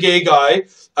pull in the gay guy.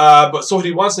 But so what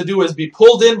he wants to do is be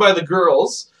pulled in by the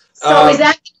girls. So is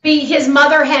that going to be his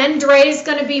mother hen? Dre's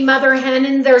going to be mother hen,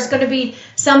 and there's going to be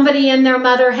somebody in their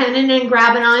mother hen and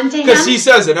grabbing onto him? Because he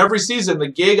says in every season, the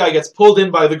gay guy gets pulled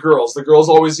in by the girls. The girls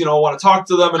always, want to talk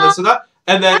to them and this and that.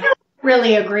 And then...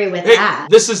 really agree with that.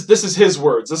 This is his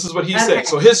words. This is what he's saying.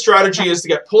 So his strategy is to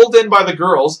get pulled in by the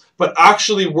girls, but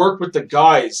actually work with the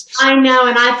guys. I know,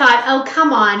 and I thought, oh,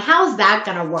 come on, how's that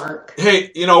going to work?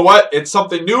 Hey, you know what? It's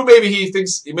something new. Maybe he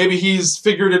thinks, maybe he's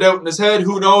figured it out in his head.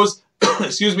 Who knows?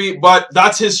 excuse me, but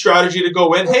that's his strategy to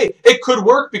go in. Hey, it could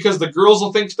work because the girls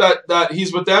will think that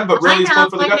he's with them, but really he's pulling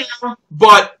for the guys.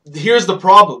 But here's the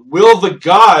problem. Will the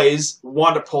guys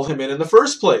want to pull him in the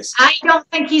first place? I don't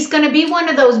think he's going to be one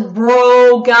of those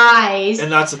bro guys.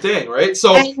 And that's the thing, right?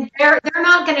 So and they're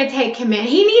not going to take him in.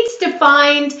 He needs to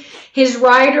find his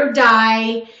ride or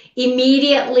die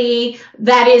immediately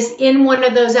that is in one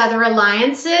of those other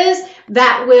alliances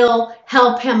that will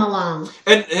help him along.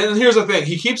 And here's the thing.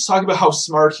 He keeps talking about how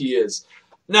smart he is.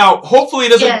 Now, hopefully he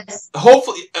doesn't... Yes.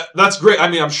 Hopefully... that's great. I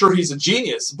mean, I'm sure he's a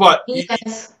genius. But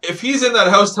yes. If he's in that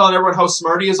house telling everyone how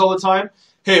smart he is all the time,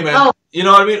 hey, man, you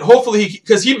know what I mean? Hopefully he...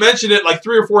 Because he mentioned it like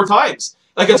 3 or 4 times.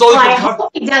 Like, it's all I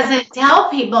hope he doesn't tell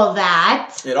people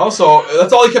that. And also,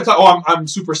 that's all he kept talking. Oh, I'm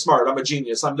super smart. I'm a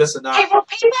genius. I'm this and that. Hey, well,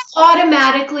 people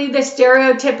automatically the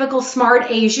stereotypical smart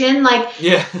Asian, like...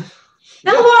 Yeah.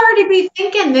 They'll already be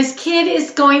thinking this kid is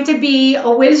going to be a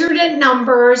wizard at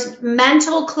numbers,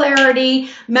 mental clarity,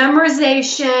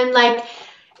 memorization. Like,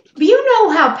 you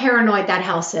know how paranoid that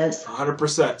house is.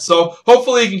 100%. So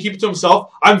hopefully he can keep it to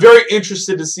himself. I'm very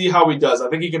interested to see how he does. I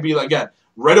think he can be, again,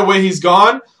 right away he's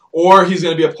gone, or he's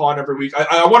going to be a pawn every week.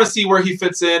 I want to see where he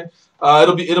fits in.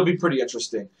 It'll be pretty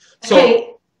interesting. So.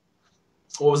 Hey.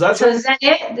 What was that? So is that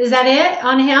it? Is that it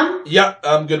on him? Yeah,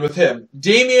 I'm good with him.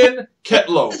 Damien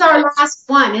Ketlow. This is our last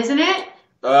one, isn't it?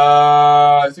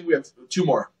 I think we have 2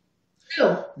 more.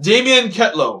 2. Damien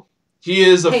Ketlow. He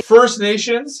is of First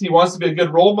Nations. He wants to be a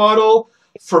good role model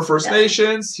for First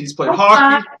Nations. He's played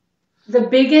hockey. The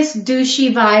biggest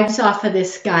douchey vibes off of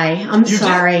this guy. I'm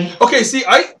sorry. Did? Okay, see,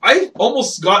 I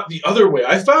almost got the other way.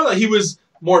 I found that he was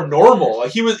more normal.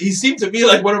 Like he seemed to me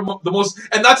like one of the most,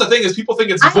 and that's the thing is people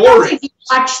think it's boring. I don't think he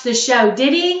watched the show,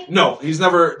 did he? No, he's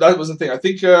never, that was the thing. I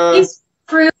think he's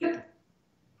fruit.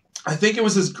 I think it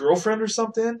was his girlfriend or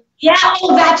something. Yeah,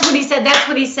 oh, that's what he said. That's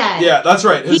what he said. Yeah, that's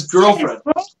right. His girlfriend.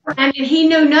 And he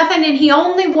knew nothing, and he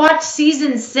only watched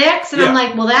season 6, and I'm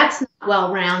like, well, that's not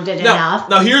well-rounded enough.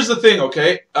 Now, here's the thing,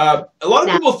 okay? A lot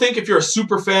of people think if you're a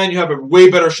super fan, you have a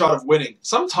way better shot of winning.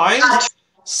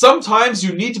 Sometimes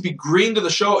you need to be green to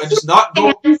the show and just not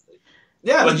go.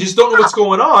 Yeah, like you just don't know what's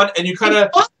going on, and you kind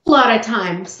of. A lot of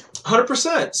times.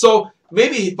 100%. So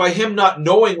maybe by him not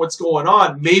knowing what's going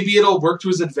on, maybe it'll work to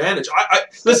his advantage.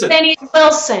 Listen. Then he's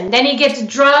Wilson. Then he gets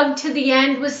drugged to the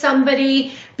end with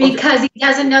somebody because he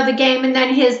doesn't know the game, and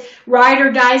then his ride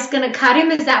or die is going to cut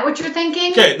him. Is that what you're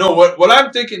thinking? Okay, no. What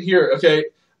I'm thinking here, okay.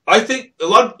 I think a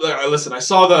lot of, listen, I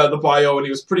saw the bio, and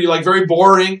he was pretty, very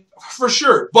boring, for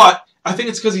sure, but I think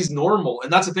it's because he's normal,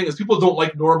 and that's the thing is people don't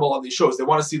like normal on these shows. They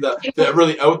want to see the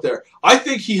really out there. I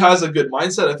think he has a good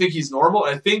mindset. I think he's normal,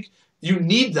 and I think you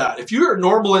need that. If you're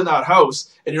normal in that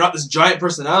house and you're not this giant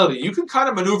personality, you can kind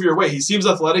of maneuver your way. He seems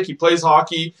athletic. He plays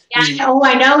hockey. Yeah,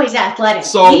 I know he's athletic.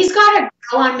 So he's got a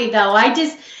go on me though. I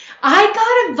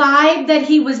got a vibe that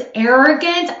he was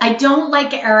arrogant. I don't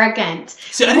like arrogant.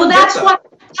 See,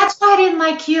 That's why I didn't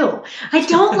like you. I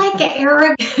don't like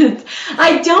arrogance.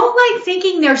 I don't like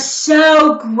thinking they're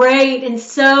so great and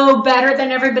so better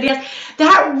than everybody else.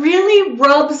 That really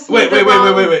rubs me.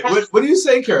 Wait. What do you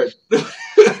say, Karen?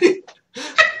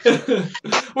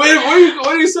 What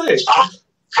are you saying?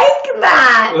 Like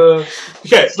that.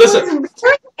 Okay, listen. He's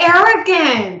very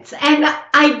arrogant, and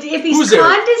if he's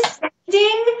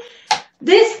condescending.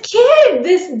 This kid,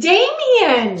 this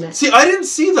Damien. See, I didn't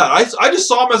see that. I just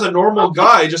saw him as a normal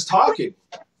guy just talking.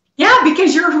 Yeah,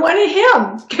 because you're one of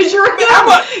him. Because you're him.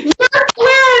 You're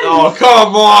twins. Oh,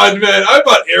 come on, man. I'm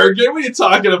not arrogant. What are you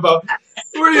talking about?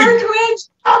 You're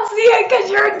twins. I'll see it because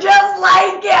you're just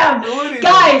like him.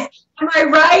 Guys, am I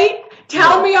right?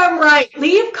 Tell me I'm right.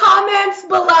 Leave comments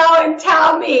below and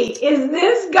tell me, is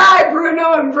this guy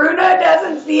Bruno, and Bruno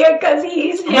doesn't see it because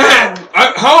he's him? Man,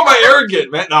 how am I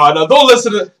arrogant, man? No, don't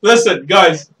listen,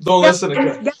 guys. Don't listen to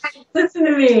me. Guys, listen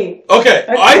to me. Okay,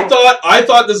 I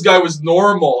thought this guy was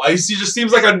normal. He just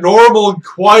seems like a normal,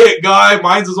 quiet guy,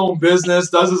 minds his own business,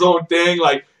 does his own thing,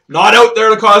 not out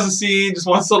there to cause a scene, just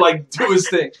wants to, do his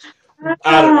thing.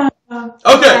 I don't know.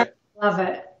 Okay. Love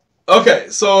it. Okay,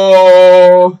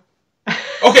 so...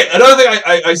 Okay, another thing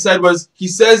I said was, he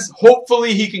says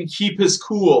hopefully he can keep his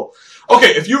cool. Okay,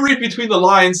 if you read between the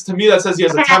lines, to me that says he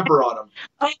has a temper on him.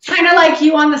 Kind of like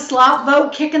you on the slot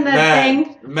vote kicking the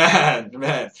thing. Man.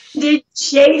 Did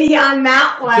shady on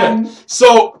that one. Okay.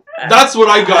 So that's what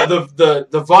I got,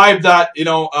 the vibe that,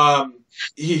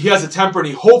 he has a temper and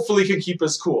he hopefully can keep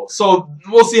his cool. So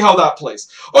we'll see how that plays.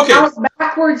 Okay. That was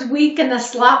backwards week in the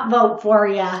slot vote for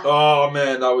you. Oh,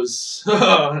 man, that was,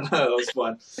 that was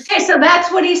fun. Okay, so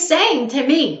that's what he's saying to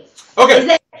me. Okay. Is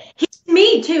that to me,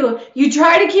 me too. You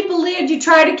try to keep a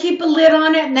lid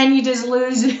on it, and then you just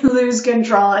lose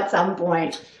control at some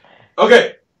point.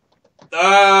 Okay.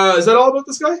 Is that all about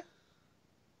this guy?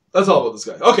 That's all about this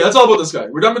guy. Okay, that's all about this guy.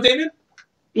 We're done with Damien?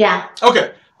 Yeah.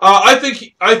 Okay. I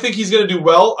think he's going to do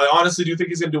well. I honestly do think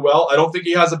he's going to do well. I don't think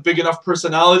he has a big enough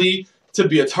personality to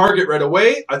be a target right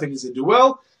away. I think he's going to do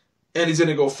well, and he's going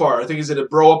to go far. I think he's going to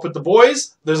bro up with the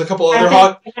boys. There's a couple other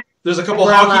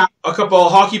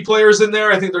hockey players in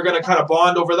there. I think they're going to kind of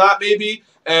bond over that maybe,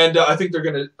 and I think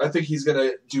he's going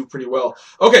to do pretty well.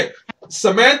 Okay,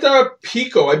 Samantha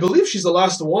Pico. I believe she's the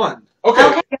last one. Okay.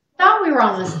 I thought we were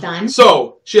almost done.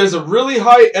 So she has a really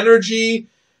high energy.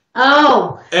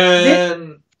 Oh.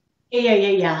 And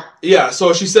yeah.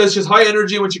 So she says she has high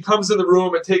energy. When she comes in the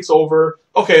room, it takes over.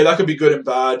 Okay, that could be good and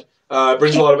bad.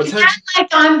 Brings a lot of attention. Like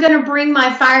I'm going to bring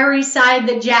my fiery side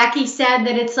that Jackie said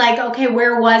that it's like, okay,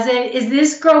 where was it? Is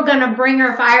this girl going to bring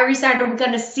her fiery side? Are we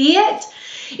going to see it?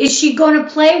 Is she going to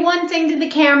play one thing to the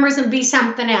cameras and be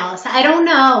something else? I don't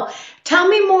know. Tell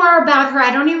me more about her.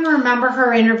 I don't even remember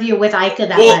her interview with Ika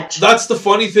that much. That's the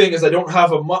funny thing is I don't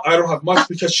have much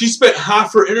because she spent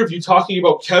half her interview talking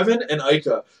about Kevin and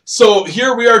Ika. So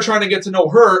here we are trying to get to know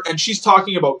her, and she's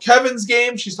talking about Kevin's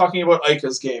game. She's talking about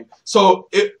Ika's game. So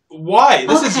why?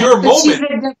 This is your moment. She's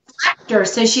a deflector.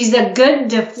 So she's a good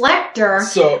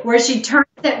deflector where she turns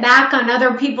it back on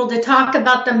other people to talk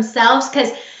about themselves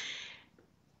because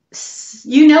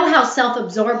you know how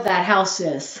self-absorbed that house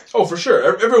is. Oh, for sure.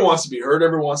 Everyone wants to be heard.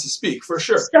 Everyone wants to speak, for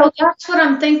sure. So that's what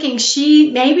I'm thinking.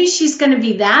 Maybe she's going to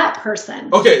be that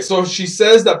person. Okay, so she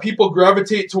says that people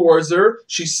gravitate towards her.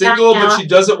 She's single, but she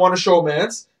doesn't want a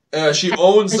showmance. She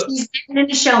owns... She's getting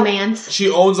into showmance.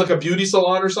 She owns like a beauty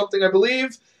salon or something, I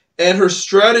believe. And her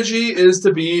strategy is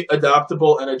to be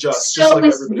adaptable and adjust. So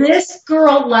just like is this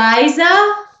girl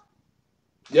Liza?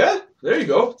 Yeah. There you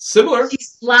go. Similar.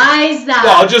 She's Liza.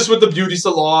 Well, just with the beauty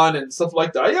salon and stuff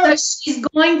like that. Yeah. So she's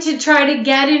going to try to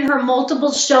get in her multiple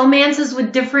showmances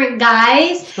with different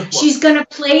guys. She's going to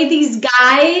play these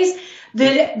guys.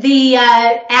 The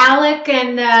Alec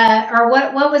and or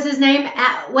what was his name?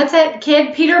 What's that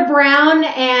kid? Peter Brown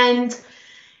and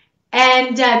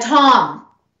Tom.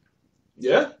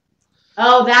 Yeah.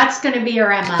 Oh, that's going to be her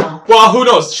MO. Well, who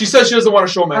knows? She says she doesn't want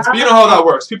a showmance, but you know how that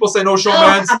works. People say no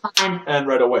showmance, and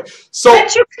right away. So,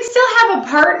 but you can still have a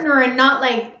partner and not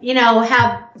like,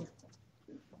 have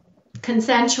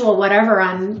consensual whatever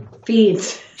on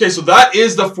feeds. Okay, so that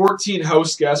is the 14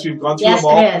 house guests. We've gone through them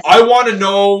all. It is. I want to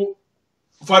know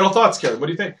final thoughts, Karen. What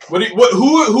do you think? Who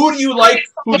do you like?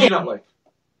 Who do you not like?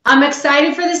 I'm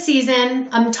excited for the season.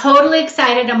 I'm totally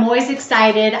excited. I'm always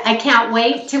excited. I can't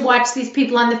wait to watch these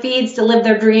people on the feeds to live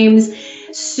their dreams.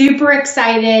 Super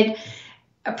excited.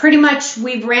 Pretty much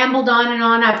we've rambled on and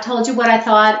on. I've told you what I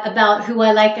thought about who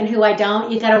I like and who I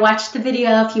don't. You got to watch the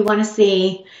video if you want to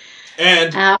see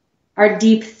our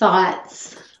deep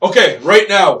thoughts. Okay, right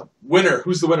now, winner.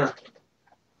 Who's the winner?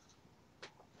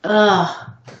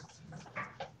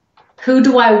 Who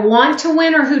do I want to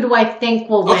win or who do I think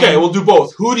will win? Okay, we'll do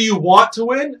both. Who do you want to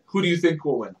win? Who do you think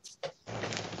will win?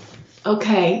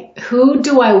 Okay, who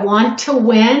do I want to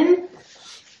win?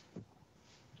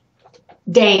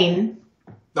 Dane.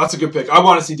 That's a good pick. I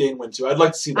want to see Dane win too. I'd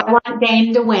like to see that. I want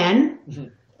Dane to win. Mm-hmm.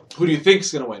 Who do you think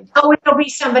is going to win? Oh, it'll be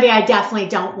somebody I definitely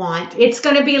don't want. It's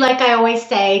going to be like I always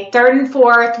say, third and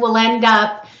fourth will end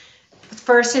up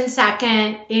first and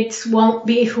second. It won't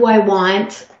be who I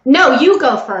want. No, you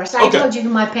go first. I told you who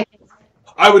my pick is.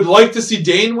 I would like to see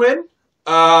Dane win.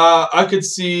 I could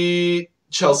see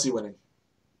Chelsea winning.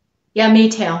 Yeah, me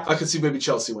too. I could see maybe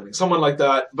Chelsea winning. Someone like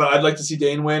that. But I'd like to see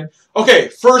Dane win. Okay,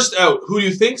 first out. Who do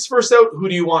you think's first out? Who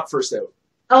do you want first out?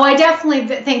 Oh, I definitely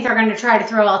think they're going to try to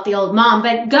throw out the old mom.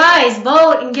 But guys,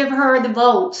 vote and give her the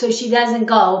vote so she doesn't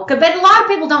go. But a lot of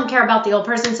people don't care about the old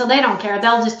person, so they don't care.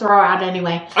 They'll just throw her out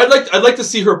anyway. I'd like to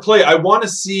see her play. I want to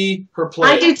see her play.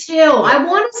 I do too. Yeah. I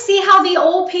want to see how the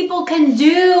old people can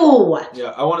do.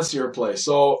 Yeah, I want to see her play.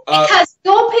 So because the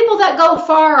old people that go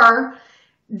far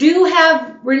do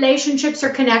have relationships or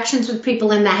connections with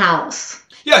people in the house.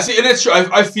 Yeah, see, and it's true.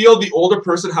 I feel the older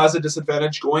person has a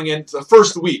disadvantage going into the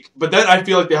first week, but then I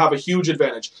feel like they have a huge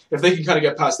advantage if they can kind of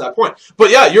get past that point.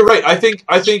 But yeah, you're right. I think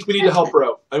we need to help her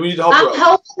out. We need to help her out. I'm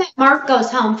hoping that Mark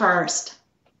goes home first.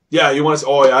 Yeah, you want to?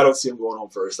 Oh, yeah, I don't see him going home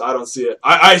first. I don't see it.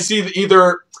 I see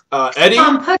either Eddie.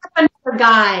 Put up another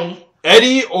guy.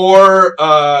 Eddie or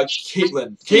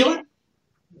Caitlin. Caitlin.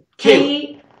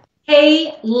 Caitlin.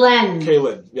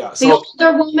 Yeah. The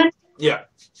older woman. Yeah.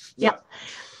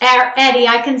 Eddie,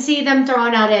 I can see them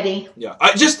throwing out Eddie. Yeah,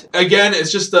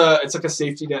 it's like a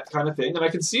safety net kind of thing, and I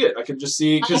can see it. I can just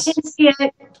see. I can see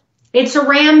it. It's a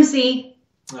Ramsey.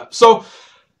 So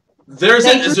there's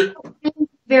it. Is there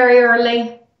very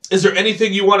early? Is there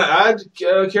anything you want to add,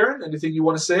 Karen? Anything you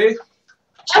want to say?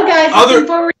 Oh,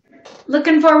 guys,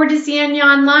 looking forward to seeing you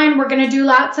online. We're going to do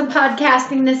lots of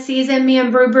podcasting this season, me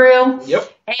and Brew.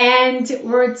 Yep. And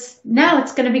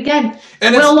it's going to be good.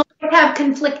 And we'll have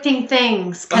conflicting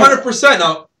things. 100%.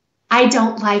 Now, I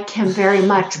don't like him very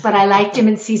much, but I liked him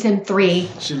in season 3.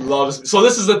 She loves me. So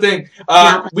this is the thing.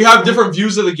 We have different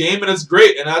views of the game, and it's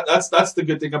great. And that's the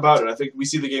good thing about it. I think we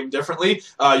see the game differently.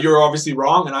 You're obviously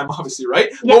wrong, and I'm obviously right.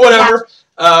 Yeah, but whatever.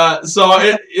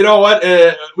 Yeah. You know what?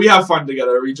 We have fun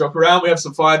together. We joke around. We have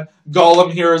some fun.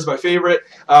 Gollum here is my favorite.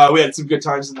 We had some good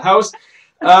times in the house.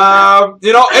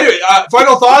 Anyway,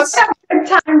 final thoughts.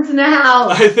 Times in the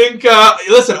house. I think,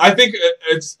 listen, I think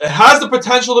it has the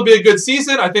potential to be a good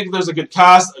season. I think there's a good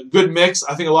cast, a good mix.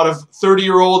 I think a lot of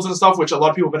 30-year-olds and stuff, which a lot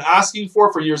of people have been asking for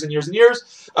years and years and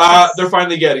years, they're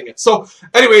finally getting it. So,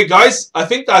 anyway, guys, I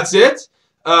think that's it.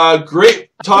 Great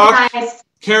talk.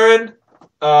 Karen,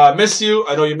 miss you.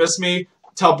 I know you miss me.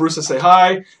 Tell Bruce to say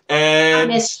hi.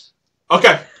 And I miss you.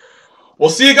 Okay. We'll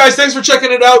see you guys. Thanks for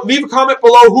checking it out. Leave a comment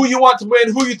below who you want to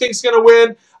win, who you think is going to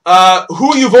win,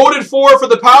 who you voted for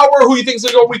the power, who you think is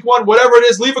going to go week 1, whatever it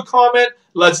is. Leave a comment.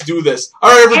 Let's do this. All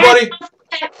right, everybody.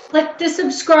 And click to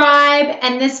subscribe,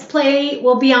 and this play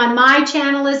will be on my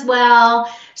channel as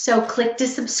well. So click to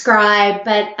subscribe.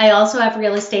 But I also have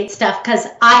real estate stuff because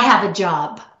I have a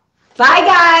job. Bye,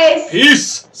 guys.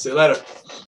 Peace. See you later.